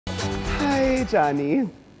मेरी जानीज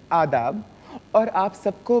आदाब और आप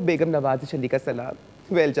सबको बेगम नवाजिश अली का सलाम.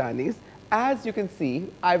 Well, Janis, as you can see,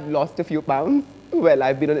 I've lost a few pounds. Well,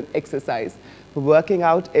 I've been on an exercise, working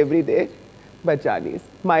out every day. But Janis,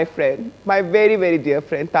 my friend, my very, very dear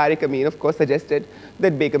friend, Tariq Amin, of course, suggested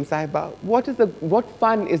that Begum Sahiba, what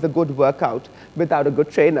fun is a good workout without a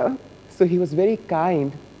good trainer? So he was very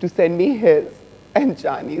kind to send me his. And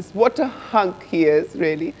Janis, what a hunk he is,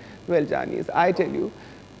 really. Well, Janis, I tell you,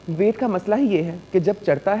 wait का मसला ही ये है कि जब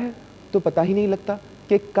चढ़ता है तो पता ही नहीं लगता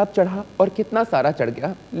कि कब चढ़ा और कितना सारा चढ़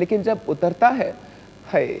गया, लेकिन जब उतरता है,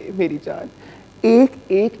 हाय मेरी जान,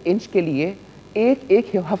 एक एक इंच के लिए एक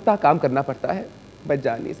एक हफ्ता काम करना पड़ता है. But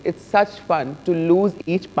जानीज, it's such fun to lose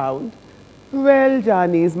each pound. Well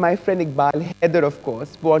जानीज, my friend Iqbal Haider of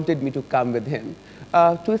course wanted me to come with him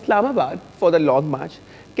to Islamabad for the long मार्च.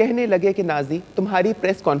 कहने लगे कि नाजी, तुम्हारी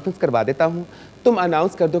प्रेस कॉन्फ्रेंस करवा देता हूँ, तुम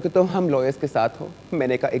अनाउंस कर दो कि तुम हम लॉयर्स के साथ हो.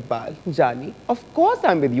 मैंने कहा इकबाल जानी, of course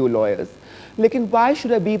I am with you lawyers, लेकिन why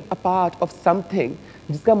should I be a part of something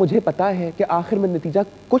जिसका मुझे पता है कि आखिर में नतीजा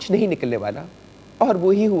कुछ नहीं निकलने वाला. और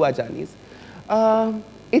वही हुआ जानीज.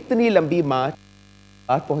 इतनी लंबी मार्च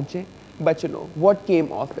बात पहुंचे, but you know what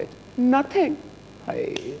came of it? Nothing.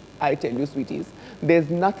 I tell you स्वीटीज, there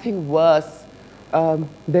is nothing worse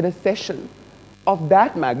than a session of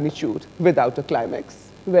that magnitude without a climax.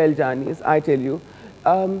 Well, Janis, I tell you,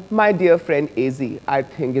 my dear friend AZ, I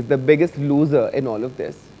think, is the biggest loser in all of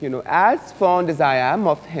this. You know, as fond as I am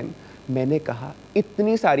of him, मैंने कहा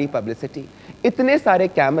इतनी सारी publicity, इतने सारे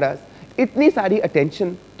cameras, इतनी सारी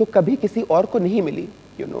attention तो कभी किसी और को नहीं मिली.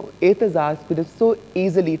 You know, Aitzaz could have so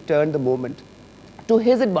easily turned the moment to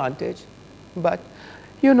his advantage. But,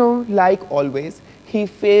 you know, like always, he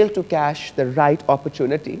failed to catch the right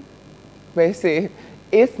opportunity. वैसे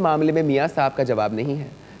इस मामले में मियाँ साहब का जवाब नहीं है.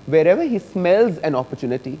 Wherever he smells an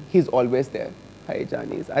opportunity, he's always there. Hi,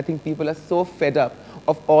 Janis. I think people are so fed up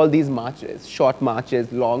of all these marches, short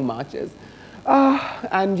marches, long marches.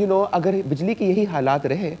 And you know, अगर बिजली की यही हालात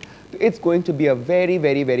रहे, तो it's going to be a very,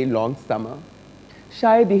 very, very long summer.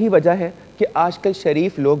 शायद यही वजह है कि आजकल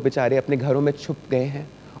शरीफ लोग बेचारे अपने घरों में छुप गए हैं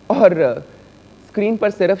और स्क्रीन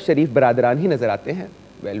पर सिर्फ शरीफ बरादरान ही नजर आते हैं.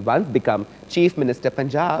 Well, once become Chief Minister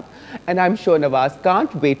Punjab, and I'm sure Nawaz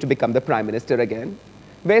can't wait to become the Prime Minister again.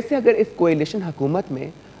 वैसे अगर इस कोएलिशन हुकूमत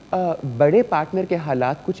में बड़े पार्टनर के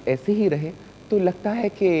हालात कुछ ऐसे ही रहे तो लगता है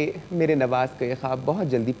कि मेरे नवाज का ये ख्वाब बहुत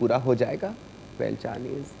जल्दी पूरा हो जाएगा. Well,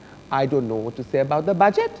 Janis, I don't know what to say about the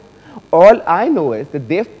budget. All I know is that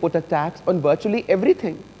they've put a tax on virtually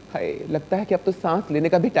everything. हाय, लगता है कि अब तो सांस लेने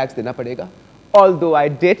का भी टैक्स देना पड़ेगा. Although I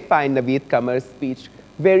did find Naveed Kamar's speech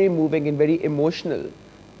very moving and very emotional.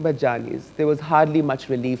 But Janis, there was hardly much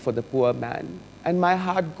relief for the poor man. And my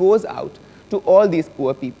heart goes out to all these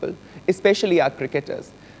poor people, especially our cricketers.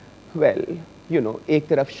 Well, you know, एक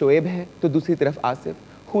तरफ शोएब है तो दूसरी तरफ Asif,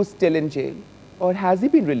 who's still in jail. Or has he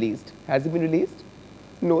been released? Has he been released?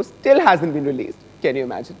 No, still hasn't been released. Can you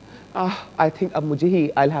imagine? I think अब मुझे ही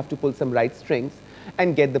I'll have to pull some right strings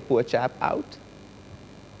and get the poor chap out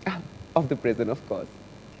of the prison, of course.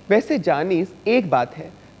 वैसे जानीस, एक बात है.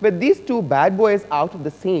 With these two bad boys out of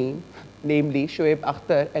the scene, namely Shoaib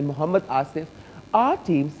Akhtar and Muhammad Asif, our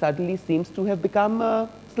team suddenly seems to have become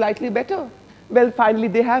slightly better. Well, finally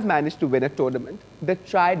they have managed to win a tournament, the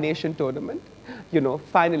Tri-Nation tournament. You know,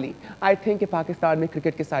 finally, I think कि पाकिस्तान में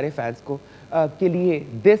cricket के सारे fans को के लिए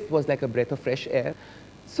this was like a breath of fresh air.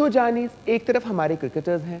 So जानीस, एक तरफ हमारे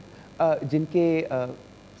क्रिकेटर्स हैं जिनके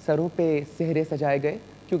सरों पे सेहरे सजाए गए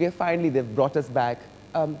क्योंकि finally they've brought us back,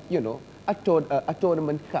 you know, a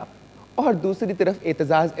tournament cup. और दूसरी तरफ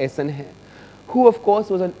एतजाज़ एहसन है, who of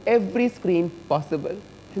course was on every screen possible.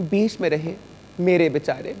 बीच में रहे मेरे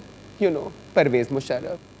बेचारे, you know, Parvez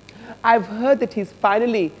Musharraf. I've heard that he's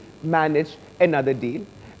finally managed another deal.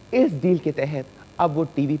 इस डील के तहत अब वो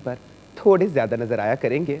टीवी पर थोड़े ज़्यादा नज़र आया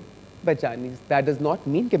करेंगे. But Janis, that does not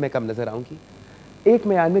mean कि मैं कम नज़र आऊँगी. एक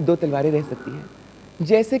म्यान में दो तलवारें रह सकती हैं.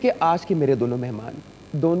 जैसे कि आज के मेरे दोनों मेहमान,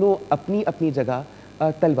 दोनों अपनी अपनी जगह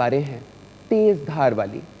तलवारें हैं, तेज धार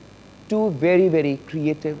वाली. Two very, very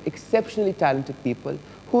creative, exceptionally talented people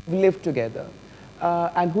who've lived together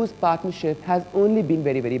and whose partnership has only been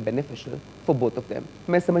very, very beneficial for both of them.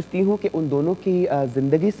 मैं समझती हूँ कि उन दोनों की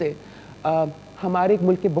ज़िंदगी से हमारे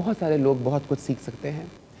मुल्क के बहुत सारे लोग बहुत कुछ सीख सकते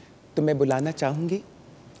हैं. तो मैं बुलाना चाहूँगी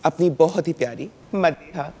अपनी बहुत ही प्यारी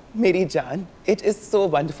मदीहा, मेरी जान. It is so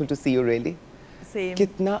wonderful to see you really. Same.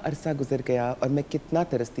 कितना अरसा गुजर गया और मैं कितना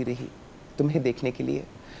तरसती रही तुम्हें देखने के लिए.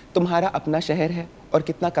 तुम्हारा अपना शहर है और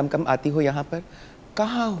कितना कम कम आती हो यहाँ पर.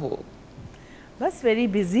 कहाँ हो? बस very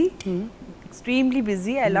busy. extremely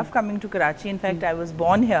busy. I love coming to Karachi. In fact, I was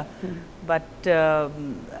born here, but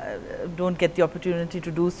don't get the opportunity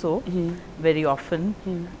to do so very often.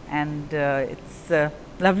 And it's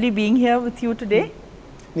lovely being here with you today.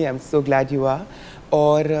 Yeah, I'm so glad you are.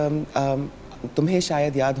 और तुम्हें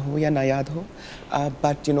शायद याद हो या ना याद हो,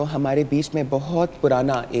 but you know हमारे बीच में बहुत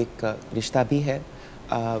पुराना एक रिश्ता भी है.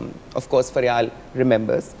 Of course, Faryal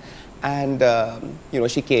remembers, and you know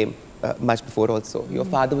she came much before also. Your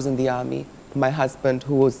father was in the army. My husband,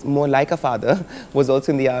 who was more like a father, was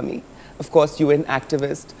also in the army. Of course, you were an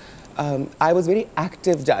activist. I was very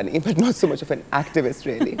active, Jani, but not so much of an activist,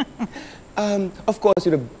 really. Of course,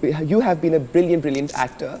 you know, you have been a brilliant, brilliant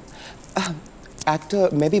actor. Actor,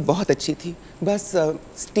 मैं भी बहुत अच्छी थी, बस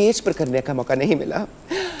stage पर करने का मौका नहीं मिला.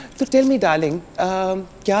 तो tell me, darling,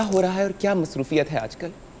 क्या हो रहा है और क्या मसरूफियत है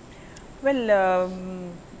आजकल? Well,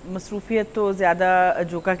 मसरूफियत तो ज़्यादा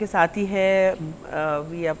जोका के साथ ही है.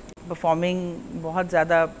 We are performing, बहुत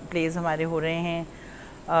ज़्यादा plays हमारे हो रहे हैं,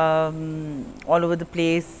 all over the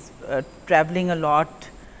place, traveling a lot,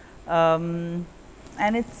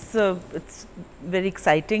 and it's very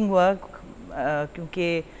exciting work,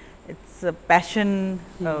 क्योंकि it's a passion,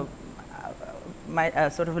 my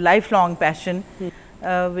sort of a lifelong passion,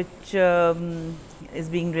 which is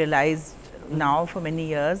being realized now for many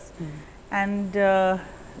years, and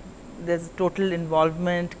there's total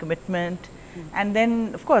involvement, commitment, and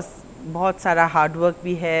then of course बहुत सारा hard work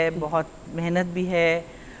भी है, बहुत मेहनत भी है.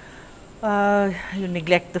 You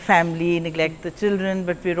neglect the family, neglect the children,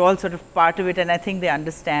 but we're all sort of part of it, and I think they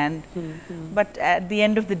understand. But at the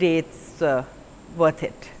end of the day, it's worth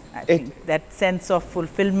it. I think that sense of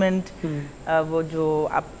fulfillment, वो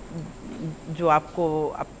जो आपको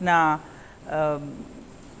अपना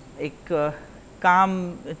एक काम,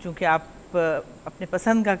 चूँकि आप अपने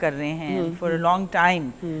पसंद का कर रहे हैं for a long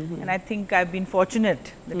time, and I think I've been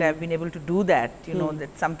fortunate that I've been able to do that. You know,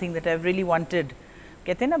 that's something that I've really wanted.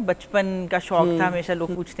 कहते हैं ना बचपन का शौक था. हमेशा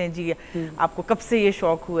लोग पूछते हैं जी आपको कब से ये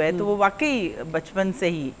शौक हुआ है, तो वो वाकई बचपन से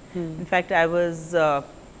ही. In fact I was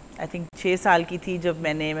I think 6 साल की थी जब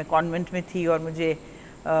मैं कॉन्वेंट में थी और मुझे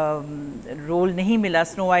रोल नहीं मिला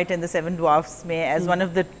snow white and the 7 dwarfs में as one of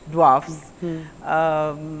the dwarfs.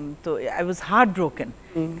 तो I was heart broken,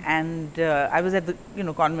 and I was at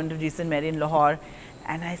the convent of Jason Mary in Lahore,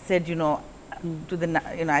 and I said to the,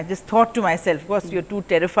 I just thought to myself, of course you're too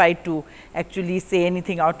terrified to actually say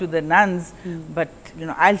anything out to the nuns, but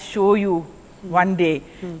I'll show you one day.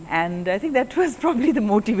 And I think that was probably the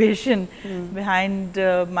motivation behind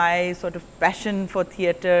my sort of passion for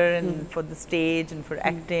theatre and for the stage and for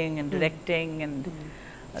acting and directing and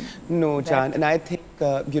no, Jan, and I think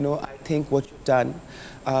I think what you've done,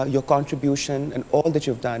 your contribution and all that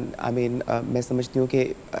you've done, I mean, मैं समझती हूँ कि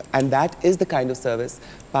and that is the kind of service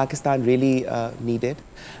Pakistan really needed,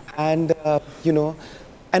 and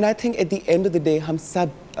and I think at the end of the day हम सब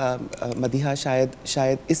Madeeha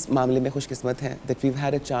शायद इस मामले में खुशकिस्मत हैं that we've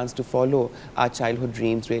had a chance to follow our childhood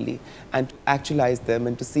dreams really and to actualize them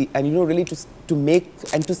and to see and really to make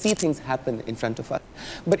and to see things happen in front of us.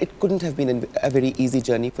 But it couldn't have been a very easy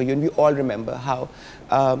journey for you, and we all remember how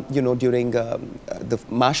during the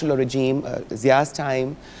martial law regime, Zia's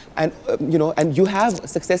time, and and you have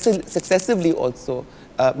successively also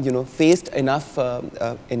faced enough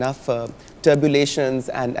turbulations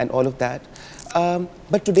and all of that.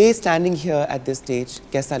 But today, standing here at this stage,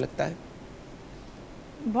 कैसा लगता है?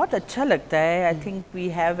 बहुत अच्छा लगता है. I think we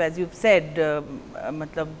have, as you've said,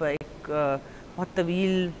 मतलब एक बहुत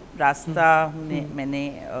तवील रास्ता मैंने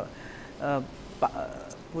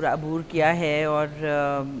पूरा अबूर किया है, और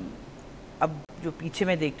अब जो पीछे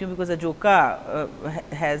मैं देखती हूँ, because Ajoka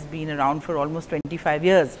has been around for almost 25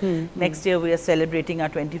 years. Next year we are celebrating our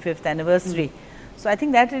 25th anniversary. So I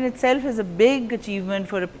think that in itself is a big achievement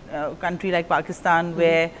for a country like Pakistan,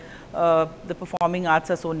 where the performing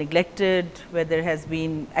arts are so neglected, where there has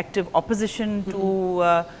been active opposition to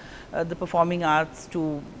the performing arts, to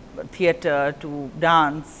theatre, to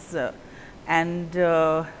dance, and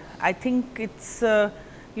I think it's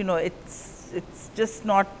it's just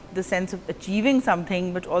not the sense of achieving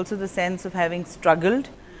something, but also the sense of having struggled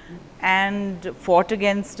and fought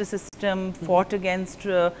against a system, fought against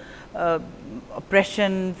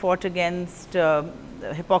oppression, fought against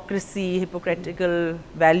hypocrisy, hypocritical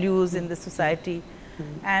values in the society,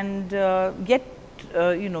 and yet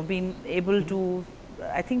being able to,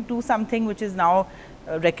 I think, do something which is now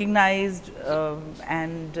recognized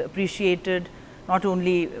and appreciated, not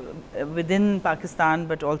only within Pakistan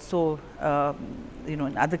but also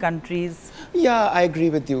in other countries. Yeah, I agree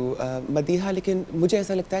with you, Madeeha. लेकिन मुझे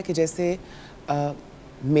ऐसा लगता है कि जैसे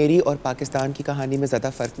मेरी और पाकिस्तान की कहानी में ज़्यादा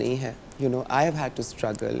फ़र्क नहीं है. You know, I have had to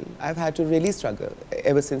struggle. I've had to really struggle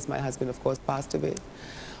ever since my husband, of course, passed away.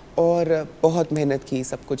 और बहुत मेहनत की,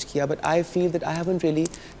 सब कुछ किया, but I feel that I haven't really,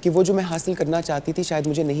 कि वो जो मैं हासिल करना चाहती थी शायद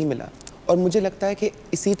मुझे नहीं मिला. और मुझे लगता है कि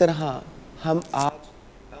इसी तरह हम आज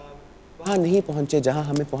वहाँ नहीं पहुँचे जहाँ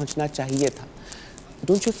हमें पहुँचना चाहिए था.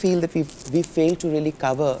 Don't you feel that we failed to really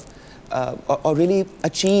cover or really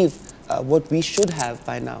achieve what we should have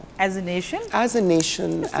by now? As a nation? As a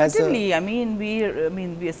nation, yes, certainly. I mean, we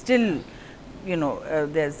are still, you know,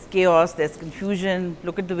 there's chaos, there's confusion.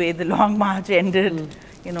 Look at the way the Long March ended.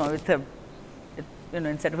 You know, with a, you know,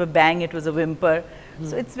 instead of a bang, it was a whimper.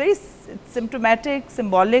 So it's very symptomatic,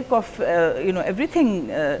 symbolic of you know, everything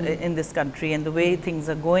in this country and the way things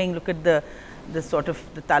are going. Look at the sort of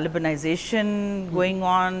the Talibanization going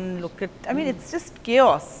on. Look at, I mean, it's just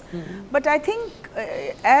chaos. But I think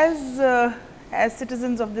as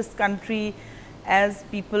citizens of this country, as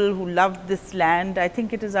people who love this land, I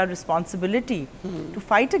think it is our responsibility to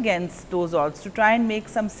fight against those odds, to try and make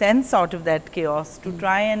some sense out of that chaos, to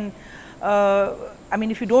try and, I mean,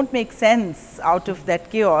 if you don't make sense out of that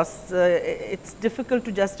chaos, it's difficult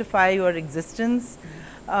to justify your existence.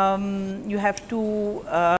 You have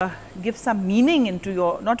to give some meaning into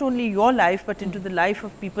your, not only your life, but into the life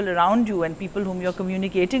of people around you and people whom you're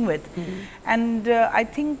communicating with. And I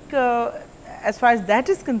think as far as that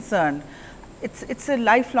is concerned, it's a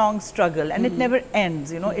lifelong struggle and it never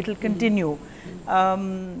ends, you know, it'll continue.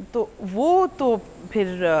 तो वो तो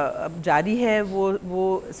फिर अब जारी है,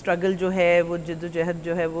 वो struggle जो है, वो जिद्दोजहद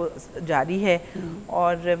जो है वो जारी है.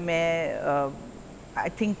 और मैं I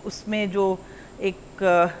think उसमें जो एक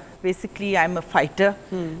basically I'm a fighter.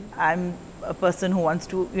 I'm a person who wants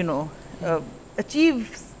to, you know,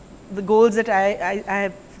 achieve the goals that I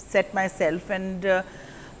have set myself, and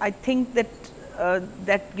I think that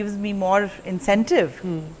that gives me more incentive.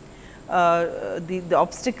 The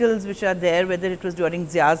obstacles which are there, whether it was during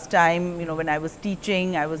Zia's time, you know, when I was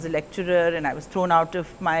teaching, I was a lecturer and I was thrown out of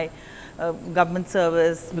my government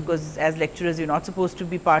service because as lecturers you're not supposed to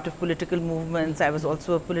be part of political movements. I was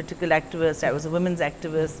also a political activist, I was a women's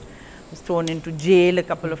activist, was thrown into jail a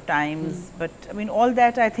couple of times. But I mean, all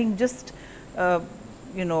that I think just,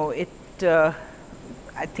 you know, it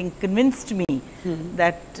I think convinced me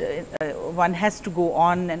that one has to go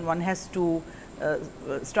on and one has to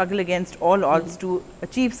struggle against all odds to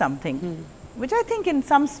achieve something, which I think in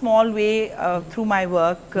some small way through my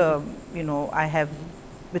work, you know, I have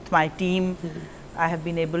with my team, I have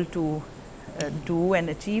been able to do and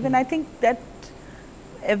achieve, and I think that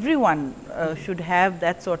everyone should have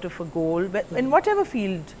that sort of a goal, but in whatever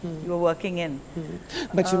field you're working in.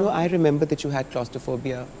 But you know, I remember that you had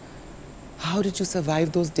claustrophobia. How did you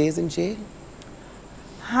survive those days in jail?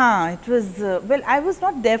 It was, well, I was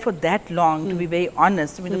not there for that long, to be very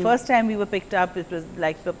honest. I mean, the first time we were picked up, it was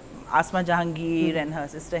like Asma Jahangir and her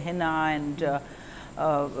sister Hina and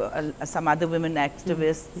some other women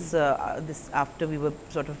activists, this after we were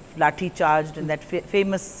sort of lathi charged in that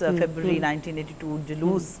famous February 1982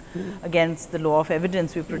 Jalous against the law of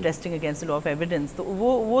evidence. We were protesting against the law of evidence. तो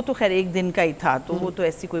वो तो खैर एक दिन का ही था, तो वो तो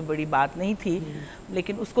ऐसी कोई बड़ी बात नहीं थी,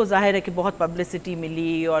 लेकिन उसको जाहिर है कि बहुत पब्लिसिटी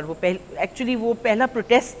मिली और वो एक्चुअली वो पहला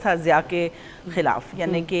प्रोटेस्ट था ज़िया के ख़िलाफ़,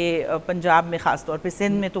 यानी कि पंजाब में ख़ास तौर पे,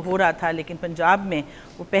 सिंध में तो हो रहा था लेकिन पंजाब में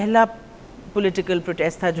वो पहला political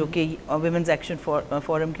protest था जो कि Women's Action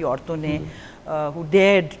Forum की औरतों ने who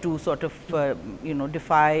dared to sort of you know,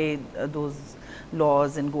 defy those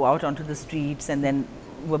laws and go out onto the streets and then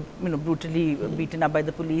were, you know, brutally beaten up by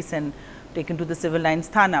the police and taken to the civil lines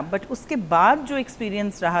थाना. But उसके बाद जो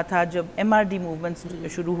experience रहा था जब MRD movements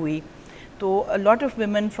शुरू हुई, तो a lot of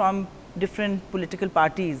women from different political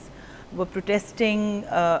parties were protesting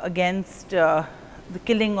against the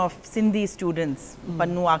killing of Sindhi students.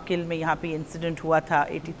 Pannu आकिल में यहाँ पे इंसिडेंट हुआ था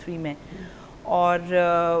 83 में,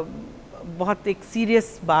 और बहुत एक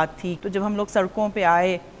सीरियस बात थी. तो जब हम लोग सड़कों पे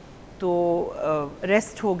आए तो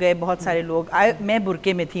अरेस्ट हो गए बहुत सारे लोग. मैं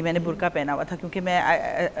बुरके में थी, मैंने बुरका पहना हुआ था क्योंकि मैं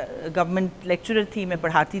गवर्नमेंट लेक्चरर थी, मैं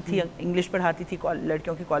पढ़ाती थी, इंग्लिश पढ़ाती थी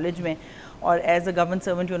लड़कियों के कॉलेज में, और as a government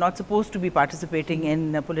servant you are not suppose to be participating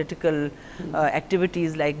in political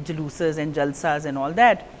activities like जलूसेस and जलसाज and all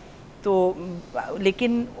that. तो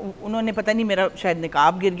लेकिन उन्होंने, पता नहीं मेरा शायद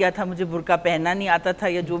निकाब गिर गया था, मुझे बुरका पहनना नहीं आता था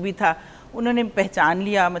या जो भी था, उन्होंने पहचान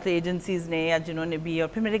लिया, मतलब एजेंसीज़ ने या जिन्होंने भी, और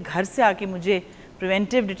फिर मेरे घर से आके मुझे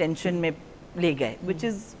प्रिवेंटिव डिटेंशन में ले गए, which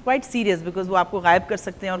is quite serious because वो आपको गायब कर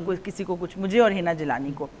सकते हैं और कोई किसी को कुछ, मुझे और हिना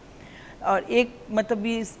जिलानी को. और एक मतलब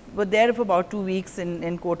भी वो there for about 2 weeks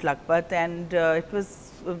in coat Lakhpat, and it was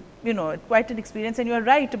you know quite an experience. And you are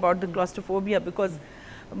right about the claustrophobia, because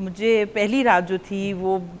मुझे पहली रात जो थी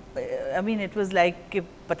वो I mean it was like कि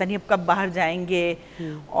पता नहीं अब कब बाहर जाएंगे,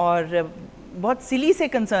 और बहुत silly से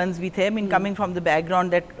concerns भी थे. I mean coming from the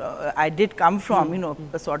background that I did come from, you know,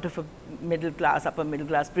 a sort of a middle class, upper middle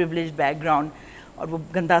class, privileged background, और वो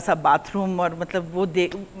गंदा सा बाथरूम, और मतलब वो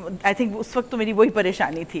आई थिंक उस वक्त तो मेरी वही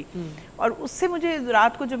परेशानी थी. और उससे मुझे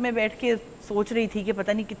रात को जब मैं बैठ के सोच रही थी कि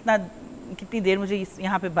पता नहीं कितनी देर मुझे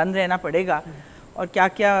यहाँ पे बंद रहना पड़ेगा, और क्या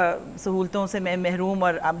क्या सहूलतों से मैं महरूम,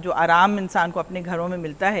 और अब जो आराम इंसान को अपने घरों में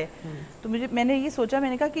मिलता है, तो मैंने ये सोचा,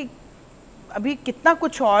 मैंने कहा कि अभी कितना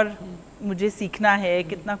कुछ और मुझे सीखना है,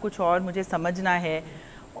 कितना कुछ और मुझे समझना है,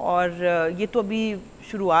 और ये तो अभी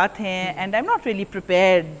शुरुआत हैं, and I am not really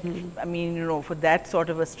prepared, I mean you know, for that sort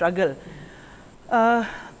of a struggle.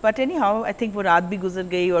 But any how I think वो रात भी गुजर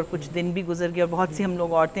गई और कुछ दिन भी गुजर गए, और बहुत सी हम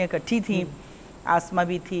लोग औरतें इकट्ठी थी. आसमा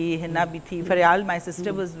भी थी, हिना भी थी, फरियाल my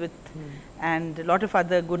sister was with, and lot of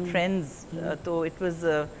other good friends. तो it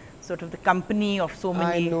was sort of the company of so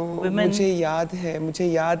many women. मुझे याद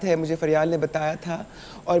है मुझे फरियाल ने बताया था,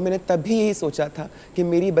 और मैंने तभी यही सोचा था कि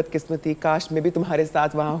मेरी बदकिस्मती, काश मैं भी तुम्हारे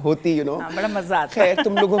साथ वहाँ होती, you know. बड़ा मजा आता. खैर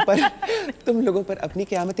तुम लोगों पर अपनी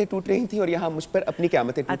क़यामतें टूट रही थी, और यहाँ मुझ पर अपनी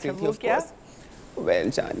क़यामतें टूट रही थी. वो क्या? Well,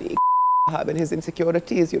 जानी and his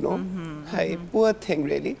insecurities, you know. Hi, poor thing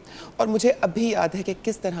really. और मुझे अभी याद है कि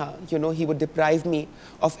किस तरह, you know, he would deprive me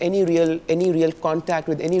of any real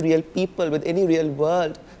contact with any real people, with any real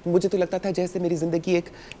world. मुझे तो लगता था जैसे मेरी ज़िंदगी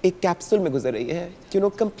एक कैप्सूल में गुजर रही है, you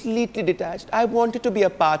know, completely detached. I wanted to be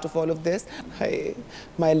a part of all of this. Hi,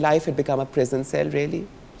 my life had become a prison cell really,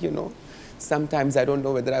 you know. Sometimes I don't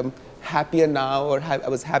know whether I'm happier now or I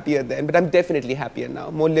was happier then, but I'm definitely happier now,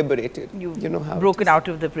 more liberated. You know how broken out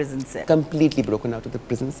of the prison cell. Completely broken out of the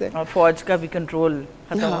prison cell. और फौज का भी control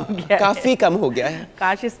खत्म हो गया है. काफी कम हो गया है.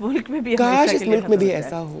 काश इस मुल्क में भी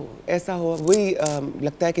ऐसा हो. वही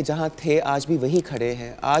लगता है कि जहाँ थे आज भी वहीं खड़े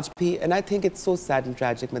हैं आज भी. And I think it's so sad and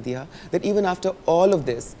tragic, Madeeha, that even after all of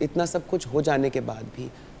this, इतना सब कुछ हो जाने के बाद भी,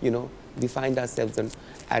 you know, we find ourselves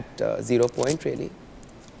at 0 point really.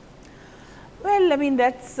 Well, I mean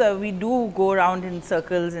that's we do go around in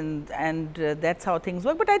circles, and that's how things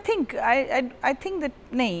work. But I think I think that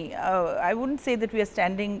I wouldn't say that we are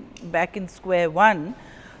standing back in square one.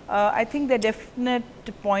 I think there are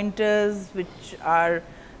definite pointers which are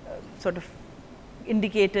sort of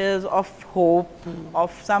indicators of hope,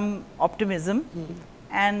 of some optimism,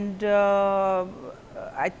 and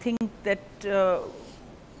I think that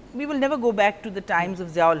we will never go back to the times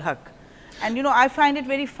of Ziaul Haq. And you know, I find it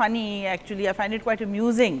very funny actually, I find it quite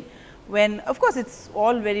amusing when, of course it's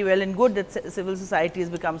all very well and good that civil society has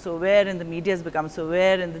become so aware, and the media has become so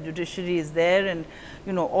aware, and the judiciary is there, and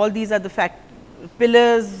you know, all these are the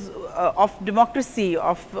pillars of democracy,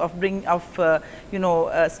 you know,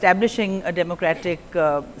 establishing a democratic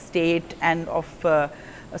state and of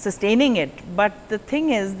sustaining it. But the thing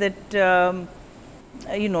is that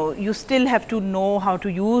you know, you still have to know how to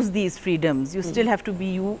use these freedoms. You still have to be,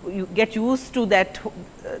 you get used to that,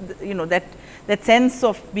 you know, that sense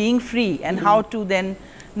of being free, and how to then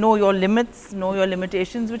know your limits, know your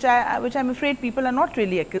limitations, which I'm afraid people are not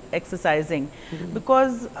really exercising,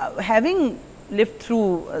 because having lived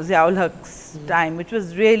through Ziaul Haq's time, which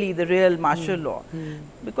was really the real martial law,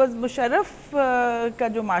 because Musharraf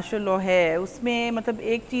का जो martial law है, उसमें मतलब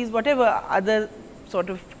एक चीज़, whatever other sort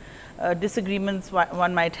of disagreements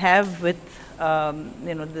one might have with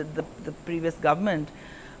you know, the previous government,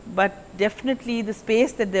 but definitely the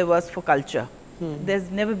space that there was for culture, there's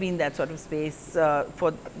never been that sort of space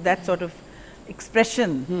for that sort of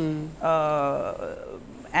expression,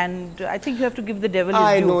 and I think you have to give the devil his due.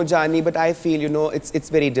 I know, Jani, but I feel, you know, it's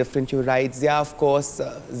very different. You're right. Zia of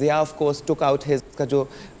course took out his का जो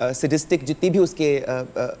sadistic जितनी भी उसके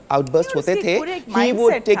outbursts होते थे, he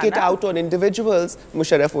would take it out on individuals.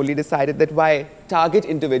 Musharraf only decided that why target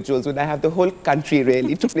individuals when I have the whole country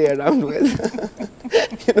really to play around with.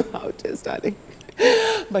 You know how it is, darling.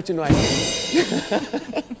 But you know,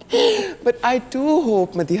 but I do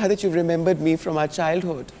hope, Madeeha, that you've remembered me from our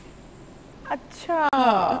childhood.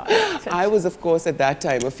 I was, of course, at that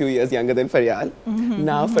time a few years younger than Faryal.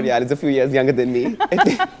 Now Faryal is a few years younger than me.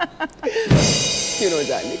 You know,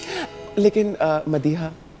 darling. Lekin,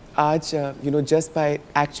 Madeeha, आज, you know, just by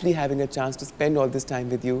actually having a chance to spend all this time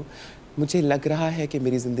with you, मुझे लग रहा है कि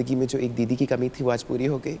मेरी ज़िंदगी में जो एक दीदी की कमी थी वो आज पूरी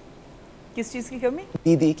हो गई. किस चीज़ की कमी?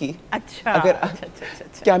 दीदी की. अच्छा. अगर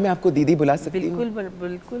क्या मैं आपको दीदी बुला सकती हूँ?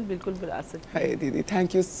 बिल्कुल बुला सकती हूँ. Hi दीदी,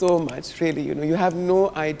 thank you so much. Really, you know, you have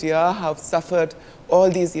no idea how I've suffered all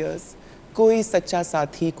these years. कोई सच्चा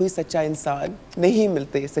साथी, कोई सच्चा इंसान नहीं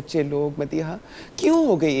मिलते, सच्चे लोग. मदीहा, क्यों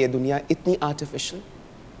हो गई ये दुनिया इतनी artificial?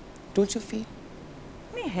 Don't you feel?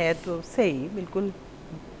 नहीं है तो सही, बिल्कुल.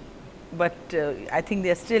 but I think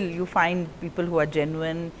there still, you find people who are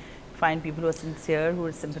genuine, find people who are sincere, who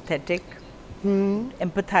are sympathetic,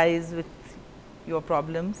 empathize with your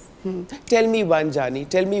problems. Tell me one, Jani,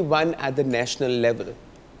 tell me one at the national level.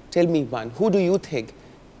 Tell me one. Who do you think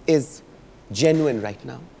is genuine right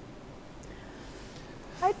now?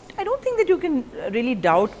 I don't think that you can really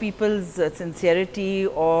doubt people's sincerity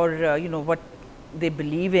or you know, what they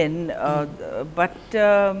believe in, but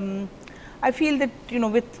I feel that, you know,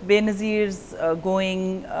 with Benazir's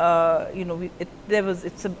going, you know,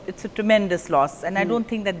 it's a tremendous loss, and I don't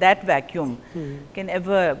think that that vacuum can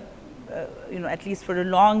ever, you know, at least for a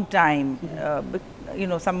long time, you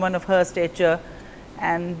know, someone of her stature,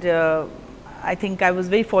 and I think I was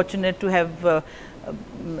very fortunate to have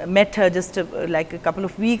met her just like a couple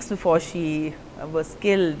of weeks before she was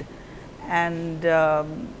killed, and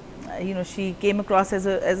you know, she came across as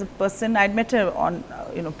a person. I'd met her on,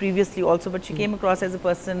 you know, previously also, but she came across as a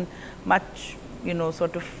person much, you know,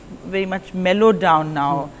 sort of very much mellowed down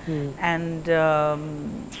now, and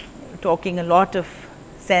talking a lot of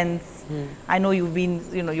sense. I know you've been,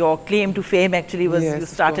 you know, your claim to fame actually was, you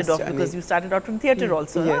started off because you started out from theatre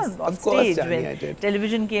also, on stage, when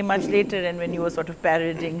television came much later, and when you were sort of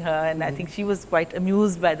parodying her, and I think she was quite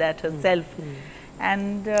amused by that herself.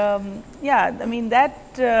 And yeah, I mean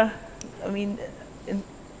that, I mean,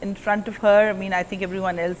 in front of her, I mean, I think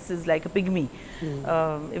everyone else is like a pygmy,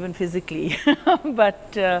 even physically.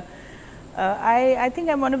 But I think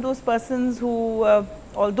I'm one of those persons who,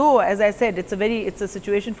 although, as I said, it's a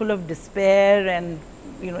situation full of despair, and,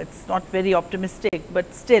 you know, it's not very optimistic,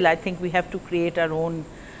 but still I think we have to create our own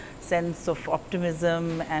sense of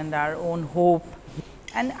optimism and our own hope.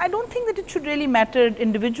 And I don't think that it should really matter,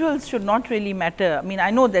 individuals should not really matter. I mean,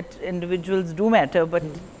 I know that individuals do matter, but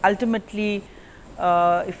ultimately,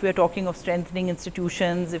 if we are talking of strengthening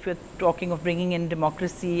institutions, if we are talking of bringing in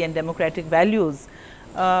democracy and democratic values,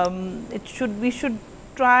 we should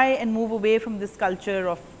try and move away from this culture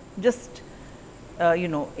of just, you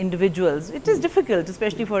know, individuals. It is difficult,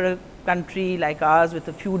 especially for a country like ours with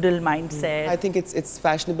a feudal mindset. I think it's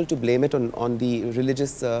fashionable to blame it on the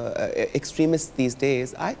religious extremists these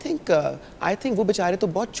days. I think वो बेचारे तो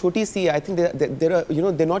बहुत छोटी सी. I think they're you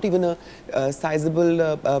know, they're not even a sizable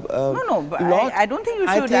no, but I don't think you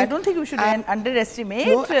should. I don't think you should underestimate.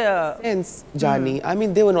 No, sense, Jani. I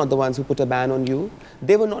mean, they were not the ones who put a ban on you.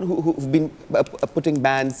 They were not who've been putting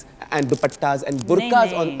bans and dupattas and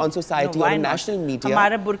burqas on society or on national media.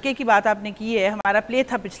 हमारा बुरके की बात आपने की है. हमारा play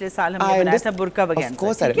था पिछले साल, हमने बनाया था बुरका वगैंजा. Of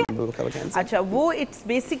course, I remember burqa वगैंजा. अच्छा, वो it's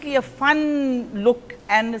basically a fun look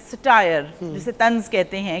and satire, जिसे तंज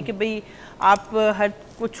कहते हैं, कि भाई आप हर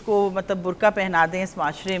कुछ को मतलब बुरका पहना दें इस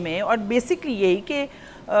माशरे में, और बेसिकली यही कि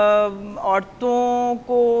औरतों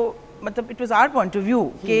को मतलब, it was our point of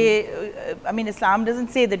view कि I mean, Islam doesn't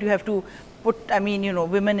say that you have to put, I mean, you know,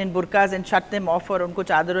 women in burqas and shut them off, और उनको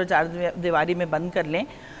चादर और चार दीवारी में बंद कर लें.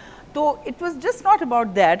 तो it was just not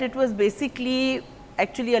about that. It was basically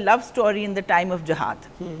actually a love story in the time of jihad.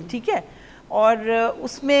 ठीक है, और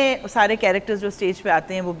उसमें सारे कैरेक्टर्स जो स्टेज पे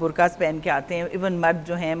आते हैं वो बुरकास पहन के आते हैं. इवन मर्द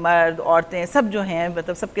जो हैं, मर्द औरतें सब जो हैं,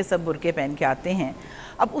 मतलब सबके सब बुरके पहन के आते हैं.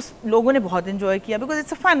 अब उस लोगों ने बहुत इन्जॉय किया, because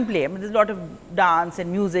it's a fun play. There is lot of dance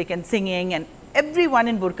and music and singing and everyone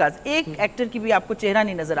in burqas. एक एक्टर की भी आपको चेहरा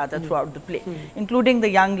नहीं नजर आता through out the play, including the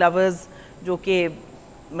young lovers जो कि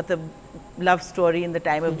मतलब love story in the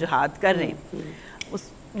time of जिहाद कर रहे हैं.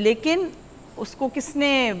 लेकिन उसको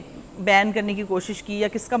किसने बैन करने की कोशिश की या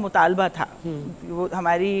किसका मुतालबा था? वो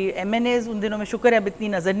हमारी MNAs उन दिनों में, शुक्र है अब इतनी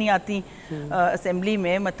नज़र नहीं आती असेंबली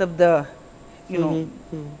में, मतलब the you know,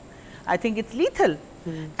 I think it's lethal.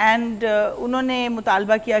 And उन्होंने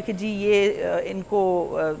मुतालबा किया कि जी ये इनको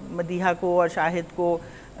मदीहा को और शाहिद को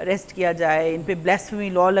अरेस्ट किया जाए, इन पे ब्लास्फेमी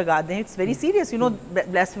लॉ लगा दें. It's very serious, you know,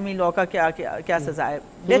 blasphemy law का क्या सज़ा है,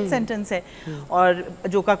 डेथ सेंटेंस है. और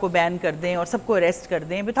जोका को बैन कर दें और सबको अरेस्ट कर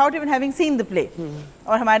दें without even having seen the play.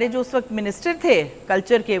 और हमारे जो उस वक्त मिनिस्टर थे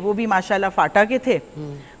कल्चर के, वो भी माशाल्लाह फाटा के थे,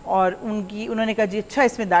 और उन्होंने कहा जी अच्छा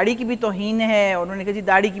इसमें दाढ़ी की भी तौहीन है, और उन्होंने कहा जी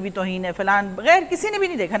दाढ़ी की भी तौहीन है फलान, बगैर किसी ने भी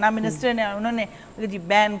नहीं देखा, ना मिनिस्टर ने. उन्होंने कहा जी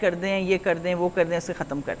बैन कर दें, ये कर दें, वो कर दें, उसे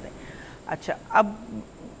ख़त्म कर दें. अच्छा, अब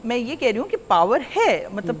मैं ये कह रही हूँ कि पावर है,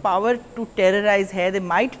 मतलब पावर टू टेरराइज है. They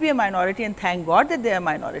might be a minority and thank God that they are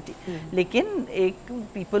minority, लेकिन एक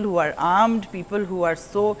people who are armed, people who are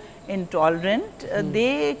so intolerant,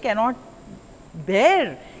 they cannot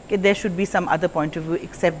bear कि there should be some other point of view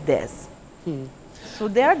accept theirs. So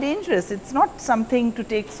they are dangerous. It's not something to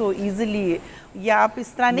take so easily. या आप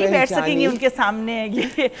इस तरह नहीं बैठ सकेंगे उनके सामने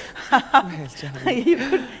ये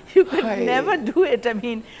you could never do it. I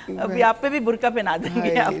mean, अभी आप पे भी बुर्का पहना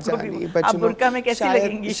देंगे आपको भी, आप बुर्का में कैसी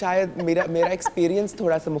लगेंगी? शायद मेरा एक्सपीरियंस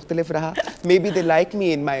थोड़ा सा मुख्तलिफ रहा. Maybe they like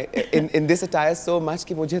me in this attire so much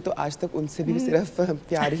कि मुझे तो आज तक उनसे भी सिर्फ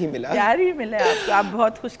प्यार ही मिला. प्यार ही मिला आपको, आप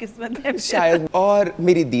बहुत खुशकिस्मत हैं शायद. और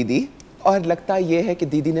मेरी दीदी, और लगता ये है कि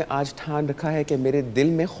दीदी ने आज ठान रखा है कि मेरे दिल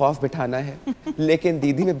में खौफ बिठाना है. लेकिन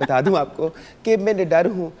दीदी मैं बता दूं आपको कि मैं निडर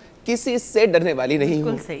हूँ, किसी से डरने वाली नहीं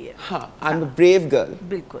हूँ. बिल्कुल सही है. हाँ, I am a brave girl.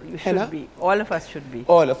 बिल्कुल, you should be. All of us should be.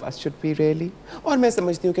 All of us should be really. और मैं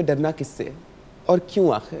समझती हूँ कि डरना किससे और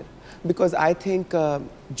क्यों आखिर. Because I think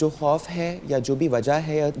जो खौफ है या जो भी वजह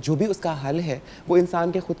है या जो भी उसका हल है वो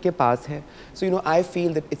इंसान के खुद के पास है. So you know, I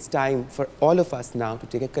feel that it's time for all of us now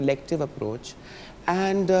to take a collective approach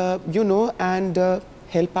and you know, and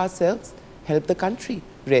help ourselves, help the country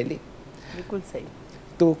really. बिल्कुल सही.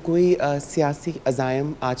 तो कोई सियासी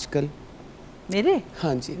अज़ायम आजकल मेरे?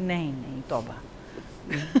 हाँ जी. नहीं तौबा.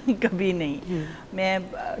 कभी नहीं. मैं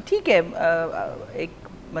ठीक है, एक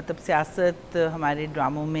मतलब सियासत हमारे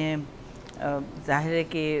ड्रामों में जाहिर है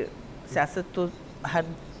कि सियासत तो हर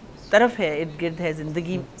तरफ है, इर्द गिर्द है,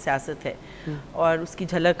 ज़िंदगी सियासत है. और उसकी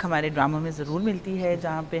झलक हमारे ड्रामों में ज़रूर मिलती है,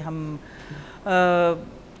 जहाँ पे हम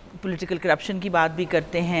पॉलिटिकल करप्शन की बात भी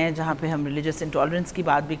करते हैं, जहाँ पे हम रिलीजियस इंटॉलरेंस की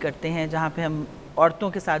बात भी करते हैं, जहाँ पे हम औरतों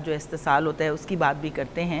के साथ जो इस्तेसाल होता है उसकी बात भी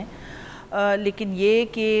करते हैं. लेकिन ये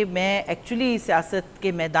कि मैं एक्चुअली सियासत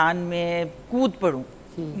के मैदान में कूद पड़ूँ,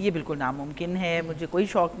 ये बिल्कुल नामुमकिन है. मुझे कोई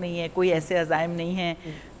शौक़ नहीं है, कोई ऐसे अज़ाइम नहीं है.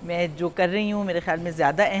 मैं जो कर रही हूँ मेरे ख्याल में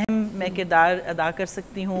ज़्यादा अहम मैं किरदार अदा कर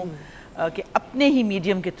सकती हूँ कि अपने ही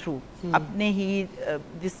मीडियम के थ्रू, अपने ही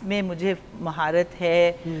जिसमें मुझे महारत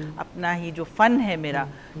है, अपना ही जो फ़न है मेरा,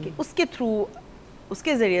 कि उसके थ्रू,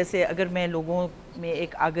 उसके ज़रिए से अगर मैं लोगों में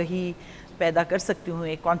एक आगाही पैदा कर सकती हूँ,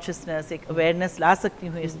 एक कॉन्शियसनेस, एक अवेयरनेस ला सकती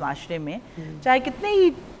हूँ इस माशरे में, चाहे कितने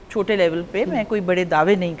ही छोटे लेवल पे, मैं कोई बड़े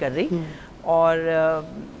दावे नहीं कर रही. और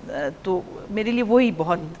तो मेरे लिए वही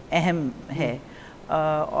बहुत अहम है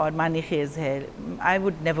और मानी खेज़ है. I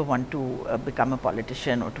would never want to become a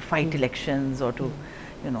politician और टू फाइट इलेक्शंस और to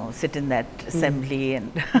you know sit in that assembly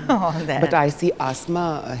and all that. But I see Asma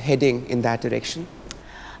heading in that direction.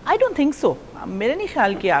 I don't think so. मेरे नहीं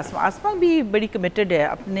ख्याल कि आसमा भी बड़ी committed है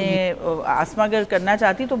अपने. आसमा अगर करना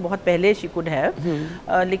चाहती तो बहुत पहले शी कुड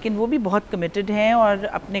है, लेकिन वो भी बहुत कमिटेड हैं और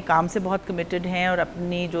अपने काम से बहुत कमिटेड हैं और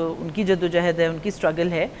अपनी जो उनकी जद्दोजहद है, उनकी स्ट्रगल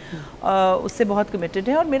है, उससे बहुत कमिटेड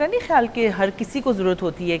है. और मेरा नहीं ख्याल कि हर किसी को ज़रूरत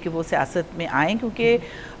होती है कि वो सियासत में आएँ, क्योंकि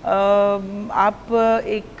आप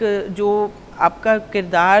एक जो आपका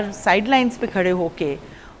किरदार साइड लाइन्स पे खड़े होके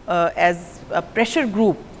as a pressure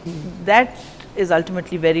group, that is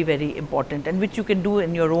ultimately very very important and which you can do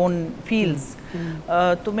in your own fields.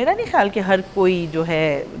 तो मेरा नहीं ख्याल कि हर कोई जो है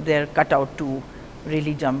they are cut out to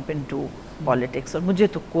really jump into politics. और मुझे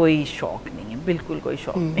तो कोई शौक नहीं है, बिल्कुल कोई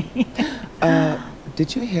शौक नहीं.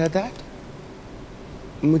 Did you hear that?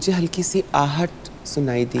 मुझे हल्की सी आहट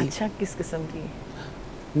सुनाई दी. अच्छा, किस किस्म की?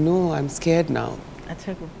 No, I'm scared now.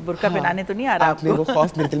 अच्छा, बुर्का पहनाने तो नहीं आ रहा आपको? आपने वो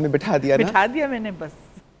खौफ मेरे दिल में बिठा दिया ना? बिठा दिया मैंने बस.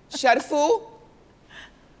 शर्फू,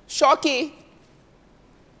 शौकी,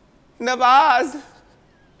 Nawaz,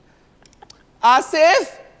 Asif,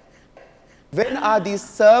 when are these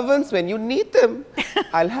servants when you need them?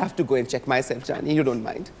 I'll have to go and check myself, Jani. You don't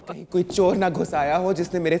mind? कहीं कोई चोर ना घुस आया हो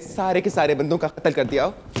जिसने मेरे सारे के सारे बंदों का कत्ल कर दिया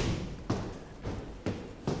हो.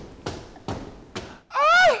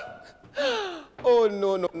 Oh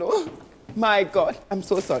no no no! My God, I'm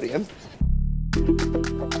so sorry.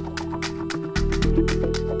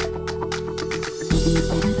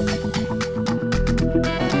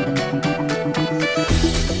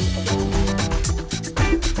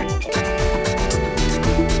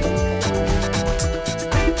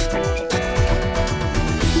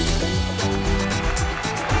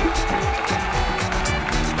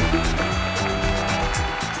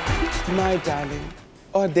 My darling.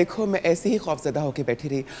 और देखो मैं ऐसे ही खौफजदा होके बैठी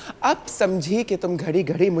रही. अब समझी कि तुम घड़ी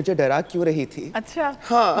घड़ी मुझे डरा क्यों रही थी. अच्छा.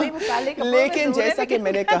 हाँ, लेकिन जैसा कि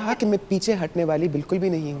मैंने कहा कि मैं पीछे हटने वाली बिल्कुल भी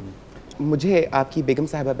नहीं हूँ. मुझे आपकी बेगम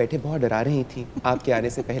साहिबा बैठे बहुत डरा रही थी आपके आने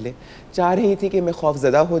से पहले. चाह रही थी कि मैं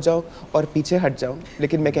खौफजदा हो जाऊँ और पीछे हट जाऊँ,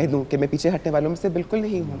 लेकिन मैं कह दूँ कि मैं पीछे हटने वालों में से बिल्कुल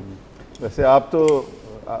नहीं हूँ. वैसे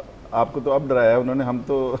आपको तो अब डराया उन्होंने, हम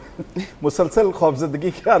तो मुसलसल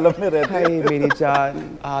खौफजदगी के आलम में रहते हैं. मेरी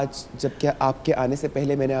जान, आज जब क्या आपके आने से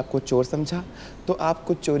पहले मैंने आपको चोर समझा, तो आप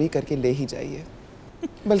कुछ चोरी करके ले ही जाइए.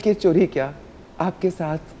 बल्कि चोरी क्या, आपके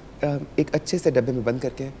साथ एक अच्छे से डब्बे में बंद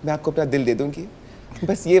करके मैं आपको अपना दिल दे दूंगी.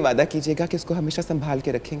 बस ये वादा कीजिएगा कि इसको हमेशा संभाल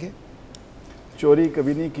के रखेंगे. चोरी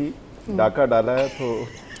कभी नहीं की, डाका डाला है तो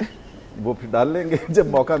वो फिर डाल लेंगे जब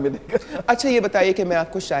मौका मिलेगा। अच्छा ये बताइए कि मैं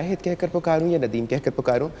आपको शाहिद कहकर पुकारूं या नदीम कहकर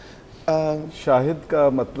पुकारूं? शाहिद का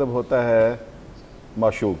मतलब होता है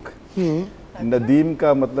माशूक, नदीम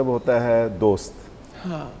का मतलब होता है दोस्त।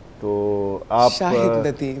 हाँ। तो आप शाहिद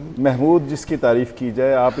नदीम, महमूद जिसकी तारीफ की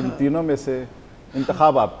जाए, आप इन तीनों में से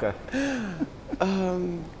इंतखाब आपका है।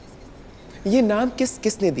 ये नाम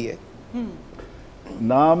किसने दिए?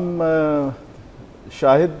 नाम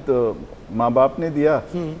शाहिद माँ बाप ने दिया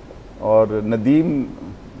और नदीम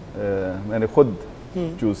मैंने खुद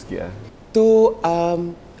चूज़ किया है। तो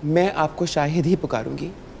मैं आपको शाहिद ही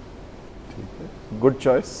पुकारूंगी। Good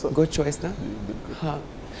choice. गुड चॉइस ना? हाँ,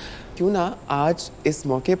 क्यों ना आज इस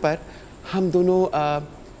मौके पर हम दोनों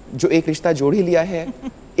जो एक रिश्ता जोड़ ही लिया है,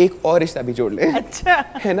 एक और रिश्ता भी जोड़ लें। अच्छा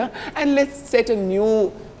है ना? And let's set a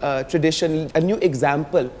new tradition, a new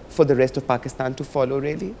example for the rest of Pakistan to follow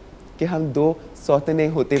really, कि हम दो सौतने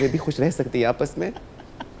होते हुए भी खुश रह सकते हैं आपस में।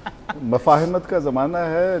 मफाहिमत का ज़माना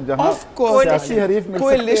है जहाँ सियासी हरीफ मिल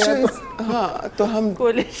सकते हैं तो। हाँ, तो हम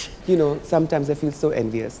you know sometimes I feel so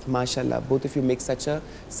envious. माशाल्लाह, both of you make such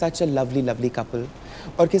a lovely couple.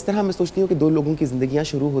 और किस तरह मैं सोचती हूँ कि दो लोगों की ज़िंदगियाँ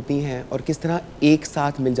शुरू होती हैं और किस तरह एक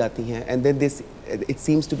साथ मिल जाती हैं, and then this it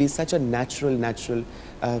seems to be such a natural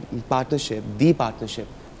partnership, the partnership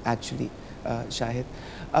actually. Shahid,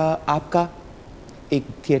 आपका एक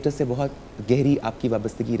थिएटर से बहुत गहरी आपकी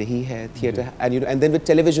वाबस्तगी रही है, theatre, and then with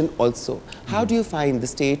television also. How do you find the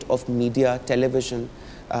state of media, television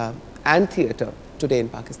and theatre today in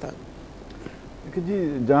Pakistan? देखिए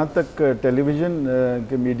जी, जहाँ तक टेलीविज़न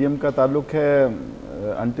के मीडियम का ताल्लुक है,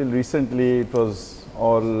 until recently it was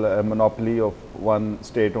all a monopoly of one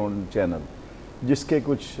state-owned channel, जिसके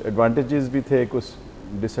कुछ advantages भी थे, कुछ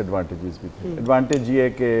डिसएडवांटेजेस भी थे। एडवांटेज ये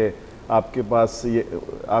कि आपके पास ये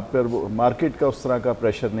आप पर मार्केट का उस तरह का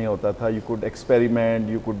प्रेशर नहीं होता था। You could experiment,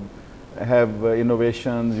 you could have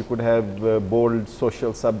innovations, you could have bold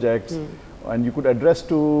social subjects and you could address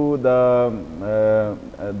to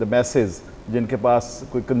the message, जिनके पास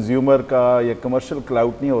कोई कंज्यूमर का या कमर्शियल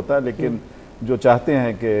क्लाउड नहीं होता, लेकिन जो चाहते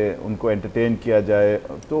हैं कि उनको एंटरटेन किया जाए,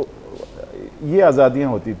 तो ये आज़ादियाँ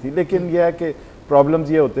होती थी। लेकिन यह है कि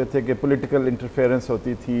प्रॉब्लम्स ये होते थे कि पॉलिटिकल इंटरफेरेंस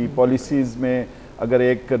होती थी, पॉलिसीज़ में अगर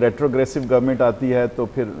एक रेट्रोग्रेसिव गवर्नमेंट आती है तो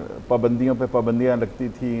फिर पाबंदियों पे पाबंदियाँ लगती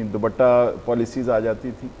थी, दुपट्टा पॉलिसीज़ आ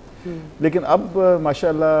जाती थी। लेकिन अब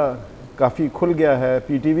माशाल्लाह काफ़ी खुल गया है,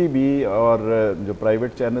 पीटीवी भी और जो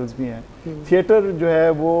प्राइवेट चैनल्स भी हैं। थिएटर जो है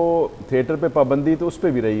वो थिएटर पे पाबंदी तो उस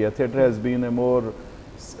पर भी रही है। Theatre has been a more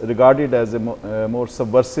regarded as a more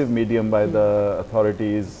subversive medium by the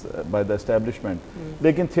authorities, by the establishment.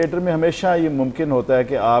 लेकिन थिएटर में हमेशा ये मुमकिन होता है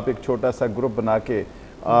कि आप एक छोटा सा ग्रुप बना के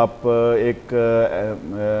आप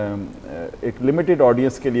एक लिमिटेड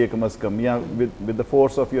ऑडियंस के लिए कम से कम, या with the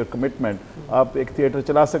force of your commitment आप एक थिएटर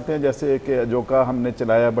चला सकते हैं, जैसे कि जो का हमने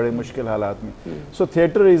चलाया बड़े मुश्किल हालात में। सो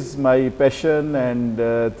theatre is my passion and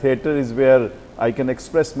theatre is where I can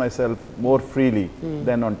express myself more freely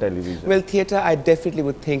than on television. Well, theatre I definitely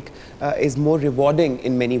would think is more rewarding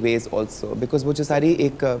in many ways also, because वो जो सारी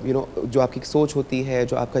एक जो आपकी सोच होती है,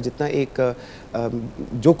 जो आपका जितना एक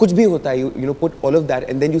जो कुछ भी होता है, you know put all of that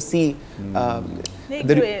and then you see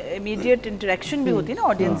जो immediate interaction भी होती है ना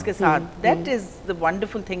ऑडियंस के साथ, that is the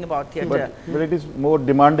wonderful thing about theatre. But it is more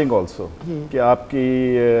demanding also कि आपकी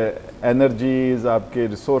energies, आपके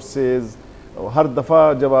resources, हर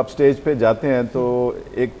दफ़ा जब आप स्टेज पे जाते हैं तो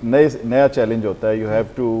एक नया चैलेंज होता है। You have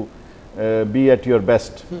to be at your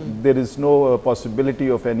best, there is no possibility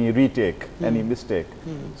of any retake, any mistake.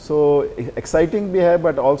 So exciting भी है,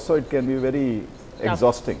 but also it can be very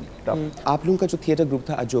exhausting, tough. आप लोगों का जो थिएटर ग्रुप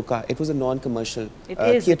था अजोका, it was a non-commercial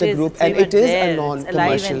theatre group, and it is a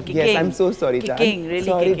non-commercial. Yes, I'm so sorry, darling.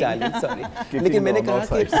 Sorry, darling. Sorry. लेकिन मैंने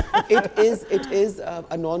कहा कि it is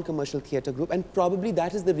a non-commercial theatre group, and probably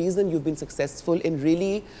that is the reason you've been successful in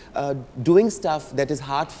really doing stuff that is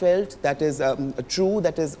heartfelt, that is true,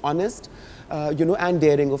 that is honest. And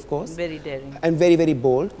daring, of course. Very daring. And very, very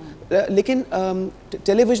bold. लेकिन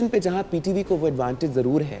television पे जहाँ PTV को वो advantage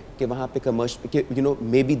ज़रूर है कि वहाँ पे commercial,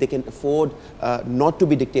 maybe they can afford not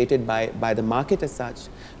to be dictated by the market as such.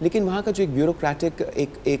 लेकिन वहाँ का जो एक ब्यूरोक्रेटिक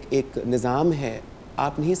एक निज़ाम है,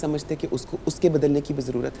 आप नहीं समझते कि उसके बदलने की भी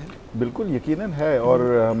ज़रूरत है? बिल्कुल यकीनन है, और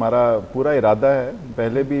हमारा पूरा इरादा है।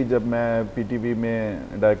 पहले भी जब मैं पीटीवी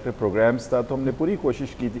में डायरेक्टर प्रोग्राम्स था तो हमने पूरी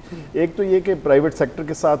कोशिश की थी। एक तो ये कि प्राइवेट सेक्टर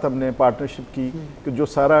के साथ हमने पार्टनरशिप की कि जो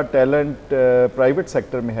सारा टैलेंट प्राइवेट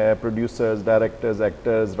सेक्टर में है, प्रोड्यूसर्स, डायरेक्टर्स,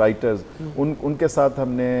 एक्टर्स, राइटर्स, उनके साथ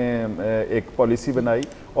हमने एक पॉलिसी बनाई।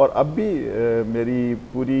 और अब भी मेरी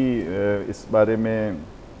पूरी इस बारे में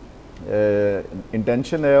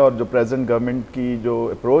इंटेंशन है, और जो प्रेजेंट गवर्नमेंट की जो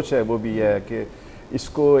अप्रोच है वो भी है कि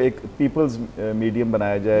इसको एक पीपल्स मीडियम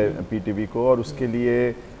बनाया जाए पीटीवी को, और उसके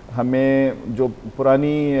लिए हमें जो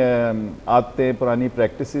पुरानी आदतें, पुरानी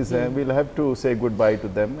प्रैक्टिसेस हैं, we'll have to say goodbye to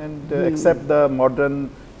them and accept the modern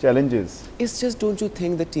challenges. It's just, don't you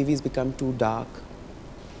think that TV has become too dark?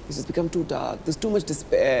 It's just become too dark. There's too much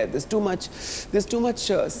despair. There's too much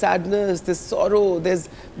sadness. There's sorrow. There's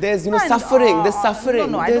suffering. There's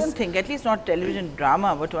suffering. No, I don't think. At least not television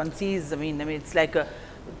drama. What one sees, I mean, it's like a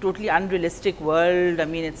totally unrealistic world. I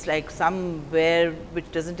mean, it's like somewhere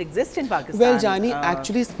which doesn't exist in Pakistan. Well, Jani,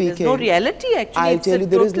 actually speaking, there's no reality. Actually, I'll tell you,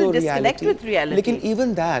 there is no disconnect reality. with reality. Lekin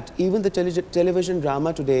even that, even the television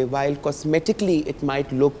drama today, while cosmetically it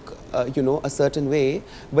might look, a certain way,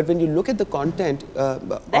 but when you look at the content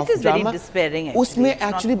that of is drama, very despairing. Actually, उसमें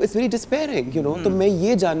actually it's very despairing. तो मैं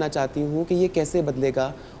ये जानना चाहती हूँ कि ये कैसे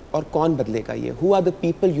बदलेगा और कौन बदलेगा ये? Who are the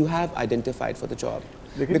people you have identified for the job?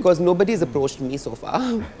 Because nobody has approached me so far,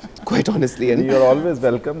 quite honestly. And you are always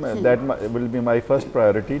welcome. That will be my first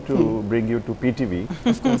priority to bring you to PTV.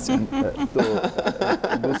 Of course. तो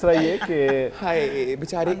दूसरा ये कि हाय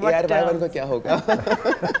बेचारे AR का क्या होगा?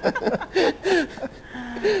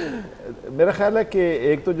 मेरा ख्याल है कि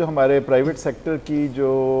एक तो जो हमारे प्राइवेट सेक्टर की जो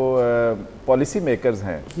पॉलिसी मेकर्स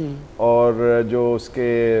हैं और जो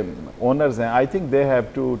उसके ओनर्स हैं, I think they have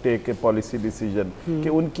to take a policy decision कि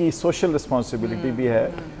उनकी सोशल रिस्पॉन्सिबिलिटी भी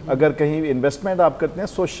है। अगर कहीं इन्वेस्टमेंट आप करते हैं,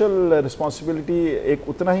 सोशल रिस्पॉन्सिबिलिटी एक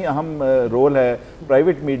उतना ही अहम रोल है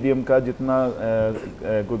प्राइवेट मीडियम का जितना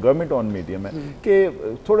कोई गवर्नमेंट ऑन मीडियम है,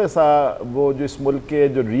 कि थोड़ा सा वो जो इस मुल्क के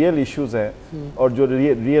जो रियल इश्यूज़ हैं और जो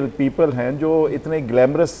रियल पीपल हैं, जो इतने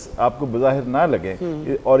ग्लैमरस आपको बज़ाहिर ना लगे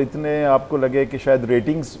और इतने आपको लगे कि शायद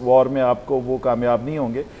रेटिंग्स वॉर में आपको वो कामयाब नहीं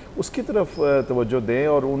होंगे, उसकी तरफ तवज्जो दें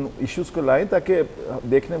और उन इश्यूज़ को लाएं ताकि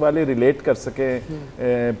देखने वाले रिलेट कर सकें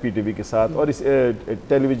पीटीवी के साथ और इस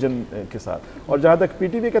टेलीविज़न के साथ। और जहाँ तक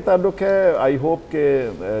पीटीवी का ताल्लुक़ है, आई होप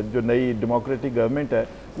कि जो नई डेमोक्रेटिक गवर्नमेंट है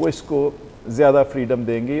वो इसको ज़्यादा फ्रीडम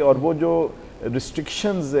देंगी और वो जो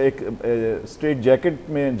रिस्ट्रिक्शंस एक स्ट्रेट जैकेट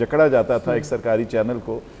में जकड़ा जाता था एक सरकारी चैनल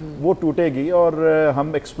को, वो टूटेगी और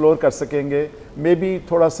हम एक्सप्लोर कर सकेंगे। मे बी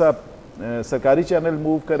थोड़ा सा सरकारी चैनल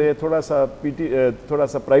मूव करे, थोड़ा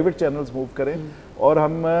सा प्राइवेट चैनल्स मूव करें और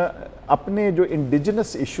हम अपने जो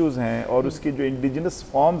इंडिजिनस इश्यूज़ हैं और उसकी जो इंडिजिनस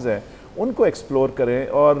फॉर्म्स हैं उनको एक्सप्लोर करें,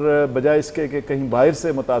 और बजाय इसके कि कहीं बाहर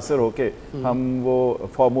से मुतासर होके हम वो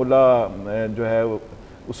फार्मूला जो है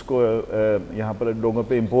उसको यहाँ पर लोगों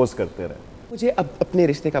पे इम्पोज करते रहें। मुझे अब अपने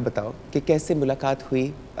रिश्ते का बताओ कि कैसे मुलाकात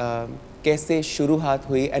हुई, कैसे शुरुआत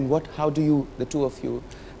हुई, and how do you the two of you,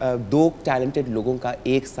 दो टैलेंटेड लोगों का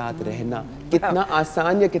एक साथ रहना कितना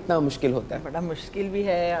आसान या कितना मुश्किल होता है? बड़ा मुश्किल भी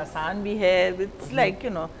है, आसान भी है। इट्स लाइक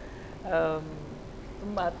तुम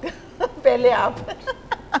बात कर पहले आप।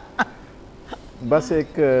 बस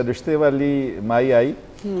एक रिश्ते वाली माई आई,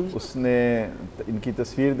 उसने इनकी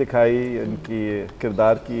तस्वीर दिखाई, इनकी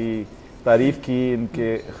किरदार की तारीफ़ की,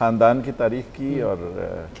 इनके ख़ानदान की तारीफ़ की और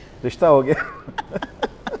रिश्ता हो गया।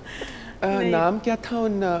 नाम क्या था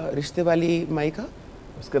उन रिश्ते वाली माई का?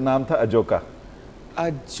 उसका नाम था अजोका,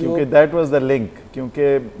 क्योंकि दैट वाज द लिंक।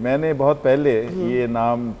 क्योंकि मैंने बहुत पहले ये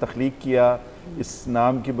नाम तख्लीक किया, इस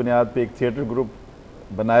नाम की बुनियाद पे एक थिएटर ग्रुप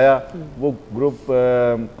बनाया। वो ग्रुप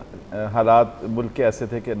हालात मुल्क के ऐसे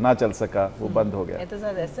थे कि ना चल सका, वो बंद हो गया।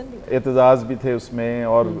 एतजाज़ भी थे उसमें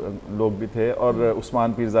और लोग भी थे, और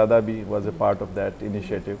उस्मान पीरज़ादा भी was a part of that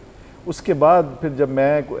initiative. उसके बाद फिर जब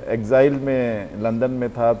मैं एग्ज़ाइल में लंदन में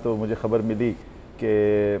था तो मुझे ख़बर मिली कि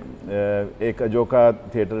एक अजोका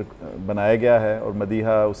थिएटर बनाया गया है और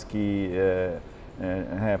मदीहा उसकी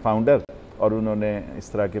हैं फाउंडर, और उन्होंने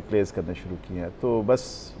इस तरह के प्लेस करने शुरू किए हैं। तो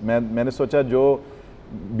बस मैंने सोचा जो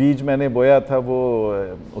बीज मैंने बोया था वो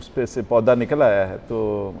उस पे से पौधा निकल आया है,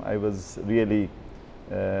 तो I was really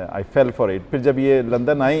I fail for it. फिर जब ये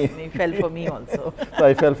London I fail for me also, तो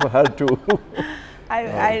आई fail for her to. I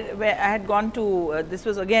had gone to this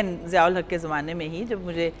was again Ziaul हक के ज़माने में ही, जब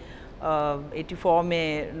मुझे 84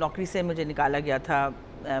 में नौकरी से मुझे निकाला गया था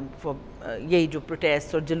for यही जो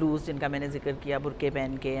प्रोटेस्ट और जुलूस जिनका मैंने जिक्र किया, बुरके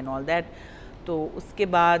पहन के एंड ऑल दैट। तो उसके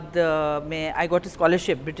बाद मैं I got a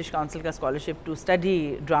scholarship, British council का scholarship to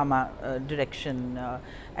study drama direction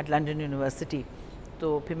at London university.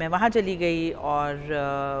 तो फिर मैं वहाँ चली गई और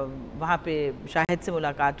वहाँ पे शाहिद से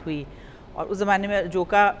मुलाकात हुई, और उस ज़माने में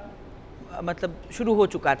जोका मतलब शुरू हो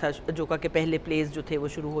चुका था, जोका के पहले प्लेस जो थे वो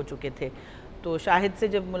शुरू हो चुके थे। तो शाहिद से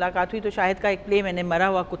जब मुलाकात हुई तो शाहिद का एक प्ले मैंने मरा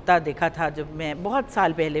हुआ कुत्ता देखा था जब मैं बहुत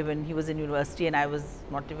साल पहले, when he was in university and I was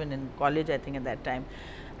not even in college I think at that time,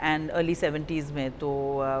 and early 70s में। तो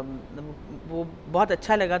वो बहुत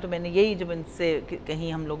अच्छा लगा। तो मैंने यही जब इनसे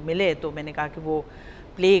कहीं हम लोग मिले तो मैंने कहा कि वो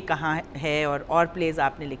प्ले कहाँ है और प्लेज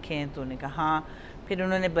आपने लिखे हैं? तो उन्होंने कहा हाँ। फिर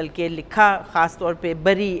उन्होंने बल्कि लिखा ख़ास तौर पे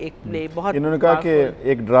बरी एक प्ले बहुत, इन्होंने कहा कि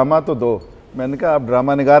एक ड्रामा तो दो, मैंने कहा आप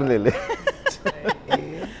ड्रामा निगार ले ले।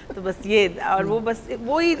 तो बस ये, और वो बस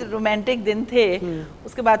वही रोमांटिक दिन थे।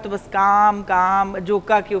 उसके बाद तो बस काम काम,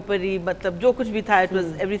 जोका के ऊपर ही, मतलब जो कुछ भी था, it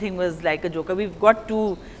was everything was like a Joka. We got 2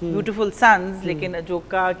 beautiful sons, लेकिन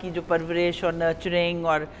जोका की जो परवरिश और नर्चरिंग,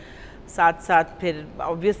 और साथ साथ फिर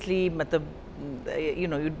ऑब्वियसली मतलब you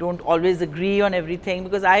know, you don't always agree on everything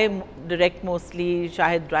because I direct mostly,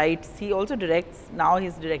 Shahid writes, he also directs, now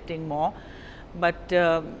he's directing more, but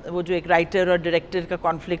वो जो एक writer और director का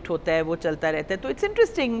conflict होता है वो चलता रहता है। तो it's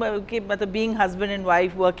interesting कि मतलब being husband and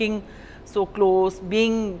wife, working so close,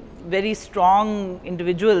 being very strong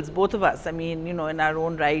individuals, both of us, I mean, you know, in our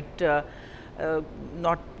own right,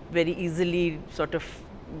 not very easily sort of,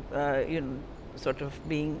 you know, sort of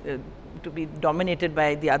being, to be dominated by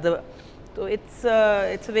the other. So it's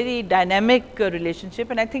a very dynamic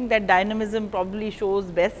relationship, and I think that dynamism probably shows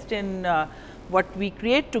best in what we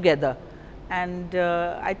create together. And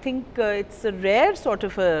I think it's a rare sort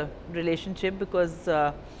of a relationship because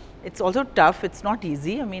it's also tough. It's not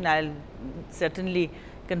easy. I mean, I'll certainly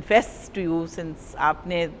confess to you, since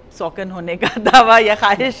आपने सौकन होने का दावा या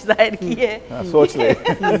ख्वाहिश जाहिर की है, सोच ले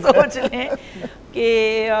सोच लें कि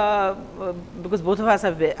because both of us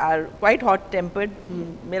are quite hot tempered.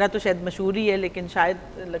 मेरा तो शायद मशहूर ही है, लेकिन शायद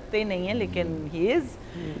लगते ही नहीं है, लेकिन he is,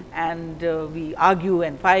 and we argue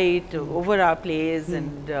and fight over our plays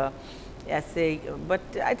and ऐसे,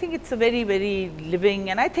 but I think it's a very very living,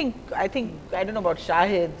 and I think I don't know about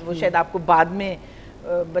Shahid, वो शायद आपको बाद में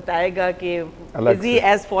बताएगा कि is he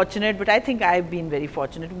as fortunate, but I think I've been very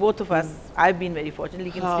fortunate, both of us, I've been very fortunate.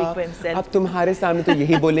 He can speak for himself. अब तुम्हारे सामने तो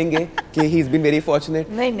यही बोलेंगे कि he's been very fortunate.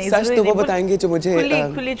 नहीं सच तो वो बताएंगे जो मुझे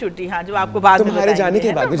खुली छुट्टी, हाँ, जो आपको बाद में तुम्हारे जाने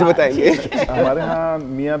के बाद मुझे बताएंगे। हमारे यहाँ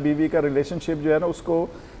मियाँ बीवी का रिलेशनशिप जो है ना, उसको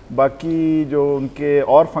बाकी जो उनके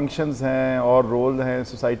और फंक्शंस हैं और रोल हैं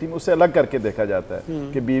सोसाइटी में, उससे अलग करके देखा जाता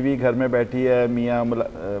है कि बीवी घर में बैठी है, मियाँ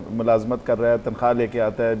मुलाजमत कर रहा है, तनख्वाह लेके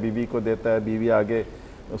आता है, बीवी को देता है, बीवी आगे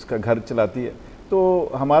उसका घर चलाती है। तो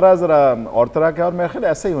हमारा ज़रा और तरह का, और मेरा ख्याल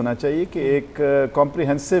ऐसा ही होना चाहिए कि एक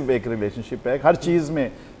कॉम्प्रिहेंसिव एक रिलेशनशिप है, हर चीज़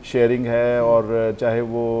में शेयरिंग है, और चाहे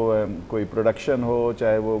वो कोई प्रोडक्शन हो,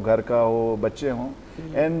 चाहे वो घर का हो, बच्चे हों,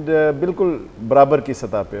 एंड बिल्कुल बराबर की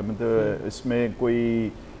सतह पे, मतलब इसमें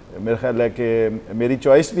कोई, मेरा ख्याल है कि मेरी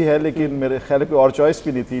चॉइस भी है, लेकिन मेरे ख्याल है कोई और चॉइस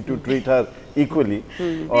भी नहीं थी टू ट्रीट हर इक्वली।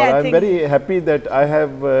 और I am very happy that I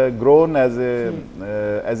have grown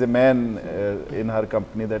as a man in her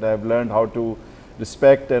company, that I have learned how to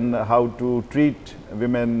respect and how to treat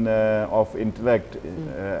women of intellect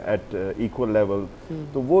at equal level.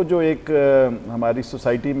 तो वो जो एक हमारी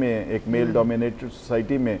society में, एक male dominated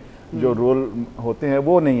society में जो role होते हैं,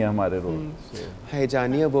 वो नहीं है हमारे रोल। है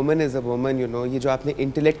जानिए, woman is a woman, you know, ये जो आपने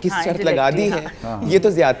इंटेलेक्ट की शर्त लगा दी है, ये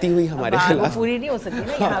तो ज्यादती हुई हमारे खिलाफ, पूरी नहीं हो सकती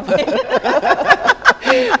ना यहाँ पे।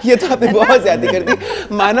 ये तो आपने बहुत ज्यादा कर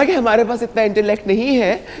दी। माना कि हमारे पास इतना इंटेलेक्ट नहीं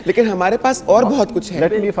है, लेकिन हमारे पास और बहुत कुछ है।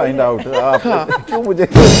 लेट मी फाइंड आउट, आप क्यों मुझे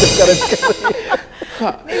डिस्करेज कर रही हैं?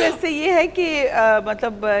 नहीं, वैसे ये है कि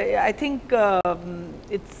मतलब I think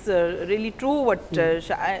it's really true what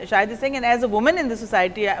Shahid is saying, and as a woman in the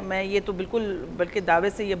society मैं ये तो बिल्कुल बल्कि दावे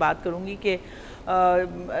से ये बात करूँगी कि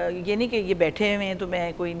ये नहीं कि ये बैठे हुए हैं तो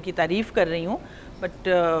मैं कोई इनकी तारीफ़ कर रही हूँ, but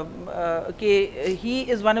he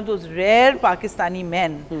is one of those rare Pakistani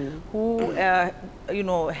men who you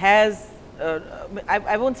know has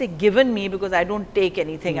I won't say given me, because I don't take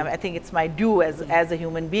anything. I think it's my due as a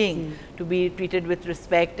human being to be treated with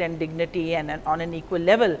respect and dignity and on an equal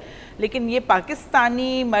level. लेकिन ये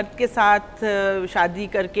पाकिस्तानी मर्द के साथ शादी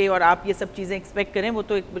करके और आप ये सब चीज़ें एक्सपेक्ट करें, वो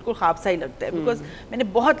तो एक बिल्कुल ख्वाब सा ही लगता है। बिकॉज मैंने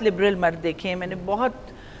बहुत लिबरल मर्द देखे हैं, मैंने बहुत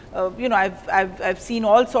you know, I've seen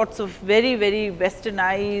all sorts of very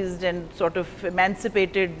westernized and sort of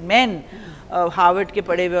emancipated men, Harvard के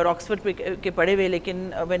पढ़े हुए और Oxford के पढ़े हुए, लेकिन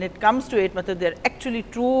when it comes to it, मतलब they're actually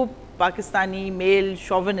true Pakistani male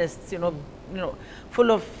chauvinists, you know,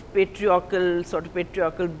 full of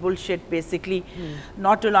patriarchal bullshit, basically,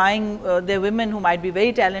 not allowing their women who might be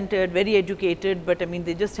very talented, very educated, but I mean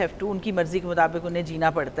they just have to, उनकी मर्जी के मुताबिक उन्हें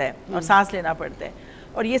जीना पड़ता है और सांस लेना पड़ता है।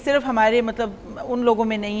 और ये सिर्फ हमारे मतलब उन लोगों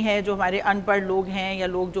में नहीं है जो हमारे अनपढ़ लोग हैं या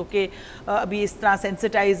लोग जो कि अभी इस तरह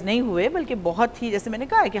सेंसिटाइज नहीं हुए, बल्कि बहुत ही, जैसे मैंने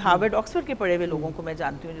कहा है कि हार्वर्ड ऑक्सफोर्ड के पढ़े हुए लोगों को मैं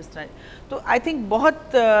जानती हूँ जिस तरह। तो आई थिंक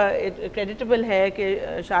बहुत क्रेडिटेबल है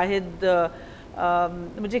कि शाहिद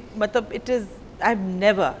मुझे मतलब it is I've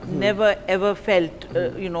never ever felt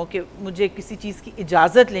you know कि मुझे किसी चीज़ की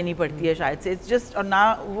इजाज़त लेनी पड़ती है शायद से. It's just और ना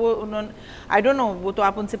वो उन्होंने I don't know, वो तो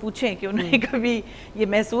आप उनसे पूछें कि उन्हें कभी ये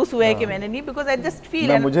महसूस हुआ है कि मैंने नहीं, because I just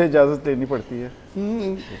feel मुझे इजाज़त लेनी पड़ती है.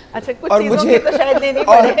 अच्छा कुछ चीज़ों की तो शायद लेनी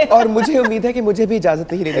पड़े. और मुझे उम्मीद है कि मुझे भी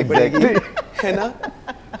इजाज़त नहीं लेनी पड़ेगी, है ना?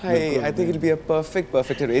 I think it'll be a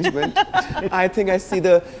perfect arrangement. I think I see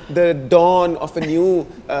the dawn of a new,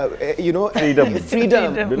 you know, freedom,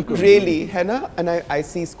 really, है ना? And I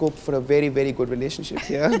see scope for a very good relationship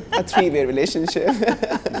here, a three-way relationship.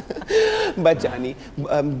 But Jani,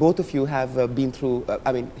 both of you have been through.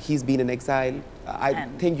 I mean, he's been in exile. I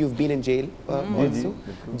think you've been in jail also.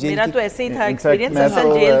 मेरा तो ऐसे ही था experience.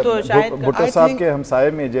 असल jail तो शायद. भुट्टो साहब के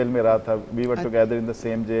हमसाये में जेल में रहा था. We were together in the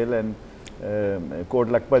same jail and coat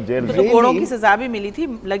Lakhpat jail में. तो कोड़ों की सजा भी मिली थी,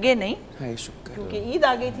 लगे नहीं क्योंकि ईद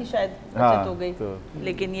आ गई थी शायद, बचत हो गई.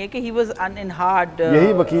 लेकिन ये कि he was in hard.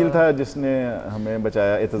 यही वकील था जिसने हमें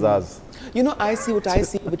बचाया, Aitzaz. You know, I see what I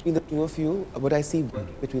see between the two of you. What I see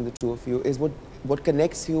between the two of you is what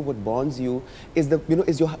connects you, what bonds you, is the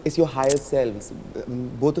is your higher selves.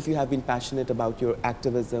 Both of you have been passionate about your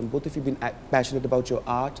activism. Both of you have been passionate about your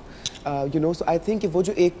art. You know, so I think if वो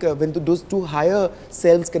जो एक when those two higher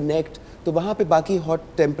selves connect, तो वहाँ पे बाकी hot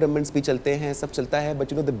temperaments भी चलते हैं, सब चलता है.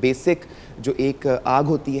 But you know the basic जो एक आग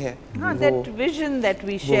होती है. हाँ, that vision that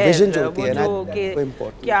we share. Vision जो होती है ना, that's so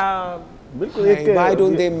important. क्या बिल्कुल एक. Why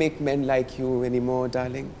don't they make men like you anymore,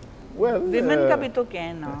 darling? Well, women का भी तो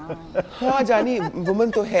कहना. हाँ जानी,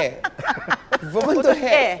 woman तो है. woman तो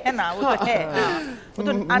है ना, वो तो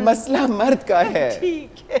है. मसला मर्द का है.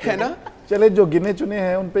 ठीक है ना? चले जो गिने चुने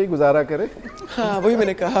हैं उन पे ही गुजारा करें. हाँ वही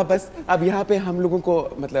मैंने कहा. बस अब यहाँ पे हम लोगों को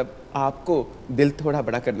मतलब आपको दिल थोड़ा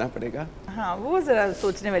बड़ा करना पड़ेगा. हाँ वो जरा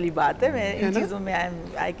सोचने वाली बात है. मैं इन चीज़ों में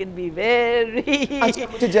I can be very. अच्छा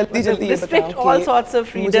मुझे जल्दी ये restrict all sorts of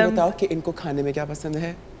freedoms. मुझे बताओ कि इनको खाने में क्या पसंद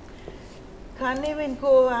है? खाने में इनको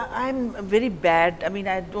I'm very bad. I mean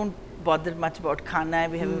I don't bother much about khana.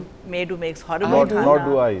 We have a maid who makes horrible khana. Nor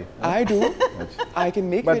do I. I do. I can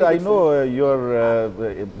make. But I know your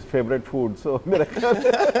favorite food, so मेरा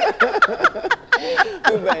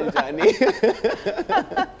well, Jani.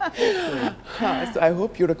 हाँ, so I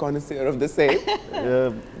hope you're a connoisseur of the same.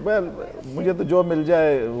 Well, मुझे तो जो मिल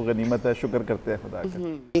जाए वो गनीमत है. शुक्र करते हैं खुदा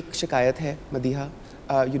का. एक शिकायत है Madiha.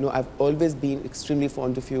 You know, I've always been extremely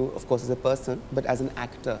fond of you, of course, as a person, but as an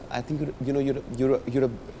actor. I think you're a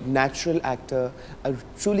natural actor, a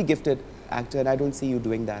truly gifted actor, and I don't see you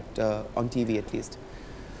doing that on TV at least.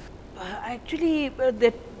 Actually,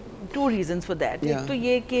 there are two reasons for that. Yeah. तो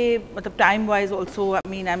ये कि मतलब time-wise also, I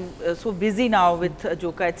mean, I'm so busy now with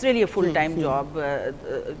Joka. It's really a full-time job.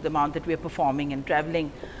 The amount that we are performing and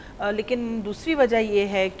traveling. लेकिन दूसरी वजह ये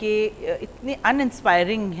है कि इतने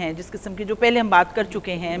अनइंस्पायरिंग हैं जिस किस्म की जो पहले हम बात कर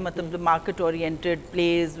चुके हैं. मतलब the market oriented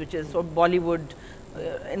pledge which is Bollywood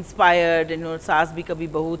inspired, you know, सास भी कभी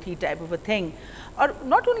बहू थी टाइप ऑफ अ थिंग. और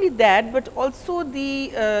not only that but also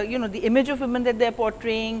the you know the image of women that they are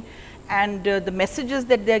portraying and the messages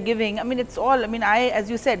that they are giving. I mean, it's all. I mean, as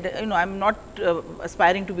you said, you know, I'm not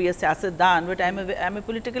aspiring to be a siyasaddan, but I'm a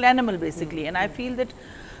political animal basically, and I feel that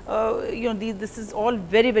you know this is all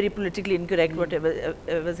very politically incorrect whatever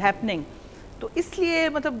was happening. तो इसलिए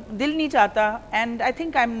मतलब दिल नहीं चाहता. And I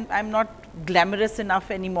think I'm not glamorous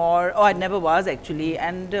enough anymore, or I never was actually.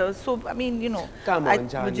 And so I mean, you know,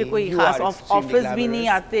 मुझे कोई खास offers भी नहीं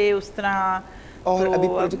आते उस तरह. और अभी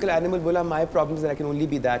political animal बोला, my problem is that I can only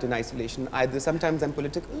be that in isolation. Either sometimes I'm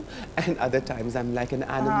political and other times I'm like an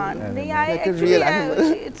animal, like a real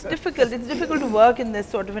animal. It's difficult. It's difficult to work in this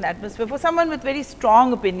sort of an atmosphere for someone with very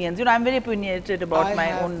strong opinions. You know, I'm very opinionated about my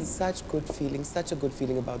own. I have such a good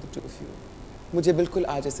feeling about the two of you. मुझे बिल्कुल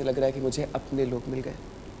आज ऐसे लग रहा है कि मुझे अपने लोग मिल गए.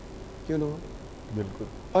 You know. बिल्कुल.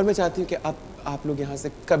 और मैं चाहती हूँ कि आप लोग यहाँ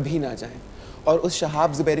से कभी ना जाएं और उस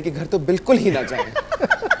शहाब जुबैरी के घर तो बिल्कुल ही ना जाएं.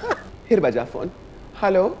 फिर बजा phone.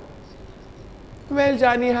 Hello. Well,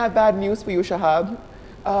 Jani, I have bad news for you, Shahab.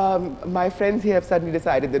 My friends here have suddenly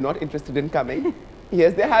decided they're not interested in coming.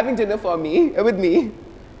 Yes, they're having dinner for me, with me.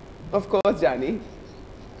 Of course, Jani.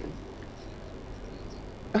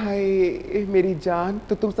 हाय मेरी जान,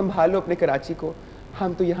 तो तुम संभालो अपने कराची को.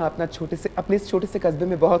 हम तो यहाँ अपने इस छोटे से कस्बे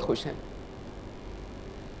में बहुत खुश हैं.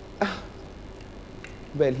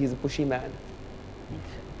 Well, he's a pushy man.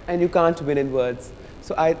 And you can't win in words.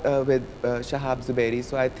 So with Shahab Zubairi,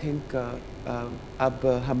 so I think अब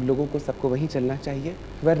हम लोगों को सबको वहीं चलना चाहिए,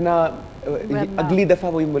 वरना अगली दफ़ा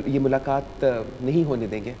वो ये मुलाकात नहीं होने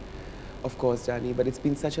देंगे. Of course, Jani, but it's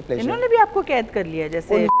been such a pleasure. इन्होंने भी आपको कैद कर लिया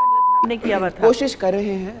जैसे आपने किया हुआ था. कोशिश कर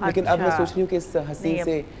रहे हैं, लेकिन अब मैं सोच रही हूँ कि इस हसीन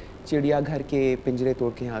से चिड़िया घर के पिंजरे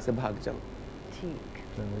तोड़ के यहाँ से भाग जाऊँ. ठीक.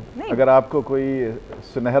 अगर आपको कोई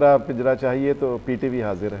सुनहरा पिंजरा चाहिए तो पीटीवी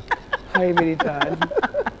हाजिर है। हाय मेरी जान,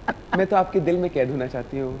 मैं तो आपके दिल में कैद होना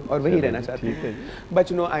चाहती हूँ और वही रहना चाहती हूँ।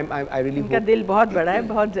 But you know I really इनका दिल बहुत बड़ा है,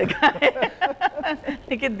 बहुत जगह है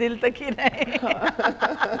लेकिन दिल तक ही रहे।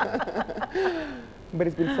 But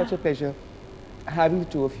it's been such a pleasure having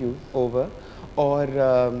two of you over, और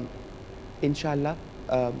इंशाल्लाह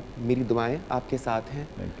मेरी दुआएं आपके साथ हैं।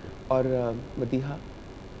 और मदीहा,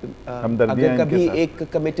 अगर कभी एक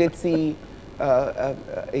कमिटेड सी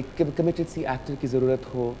एक्टर की ज़रूरत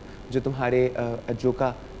हो जो तुम्हारे अजोका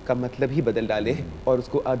का मतलब ही बदल डाले और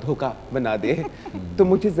उसको अधोका बना दे तो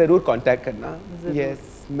मुझे ज़रूर कांटेक्ट करना। यस,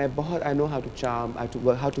 मैं बहुत I know how to charm,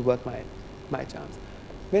 how to work my charms.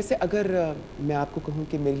 वैसे अगर मैं आपको कहूँ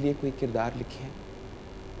कि मेरे लिए कोई किरदार लिखें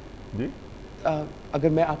जी, अगर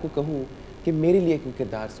मैं आपको कहूँ कि मेरे लिए कोई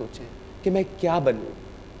किरदार सोचें कि मैं क्या बनूँ,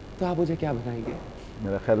 तो आप मुझे क्या बनाएंगे?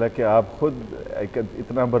 मेरा ख्याल है कि आप खुद एक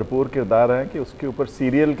इतना भरपूर किरदार हैं कि उसके ऊपर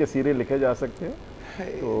सीरियल के सीरियल लिखे जा सकते हैं।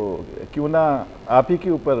 तो क्यों ना आप ही के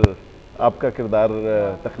ऊपर आपका किरदार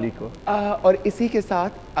तख्लीक हो। और इसी के साथ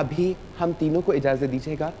अभी हम तीनों को इजाज़त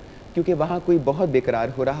दीजिएगा, क्योंकि वहाँ कोई बहुत बेकरार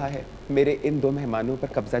हो रहा है मेरे इन दो मेहमानों पर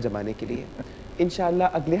कब्ज़ा जमाने के लिए। इंशाल्लाह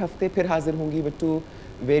अगले हफ्ते फिर हाजिर होंगी with two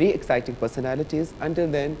very exciting personalities.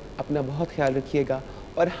 Until then अपना बहुत ख्याल रखिएगा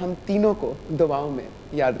और हम तीनों को दुआओं में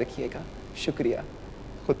याद रखिएगा। शुक्रिया,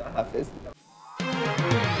 खुदा हाफिज़।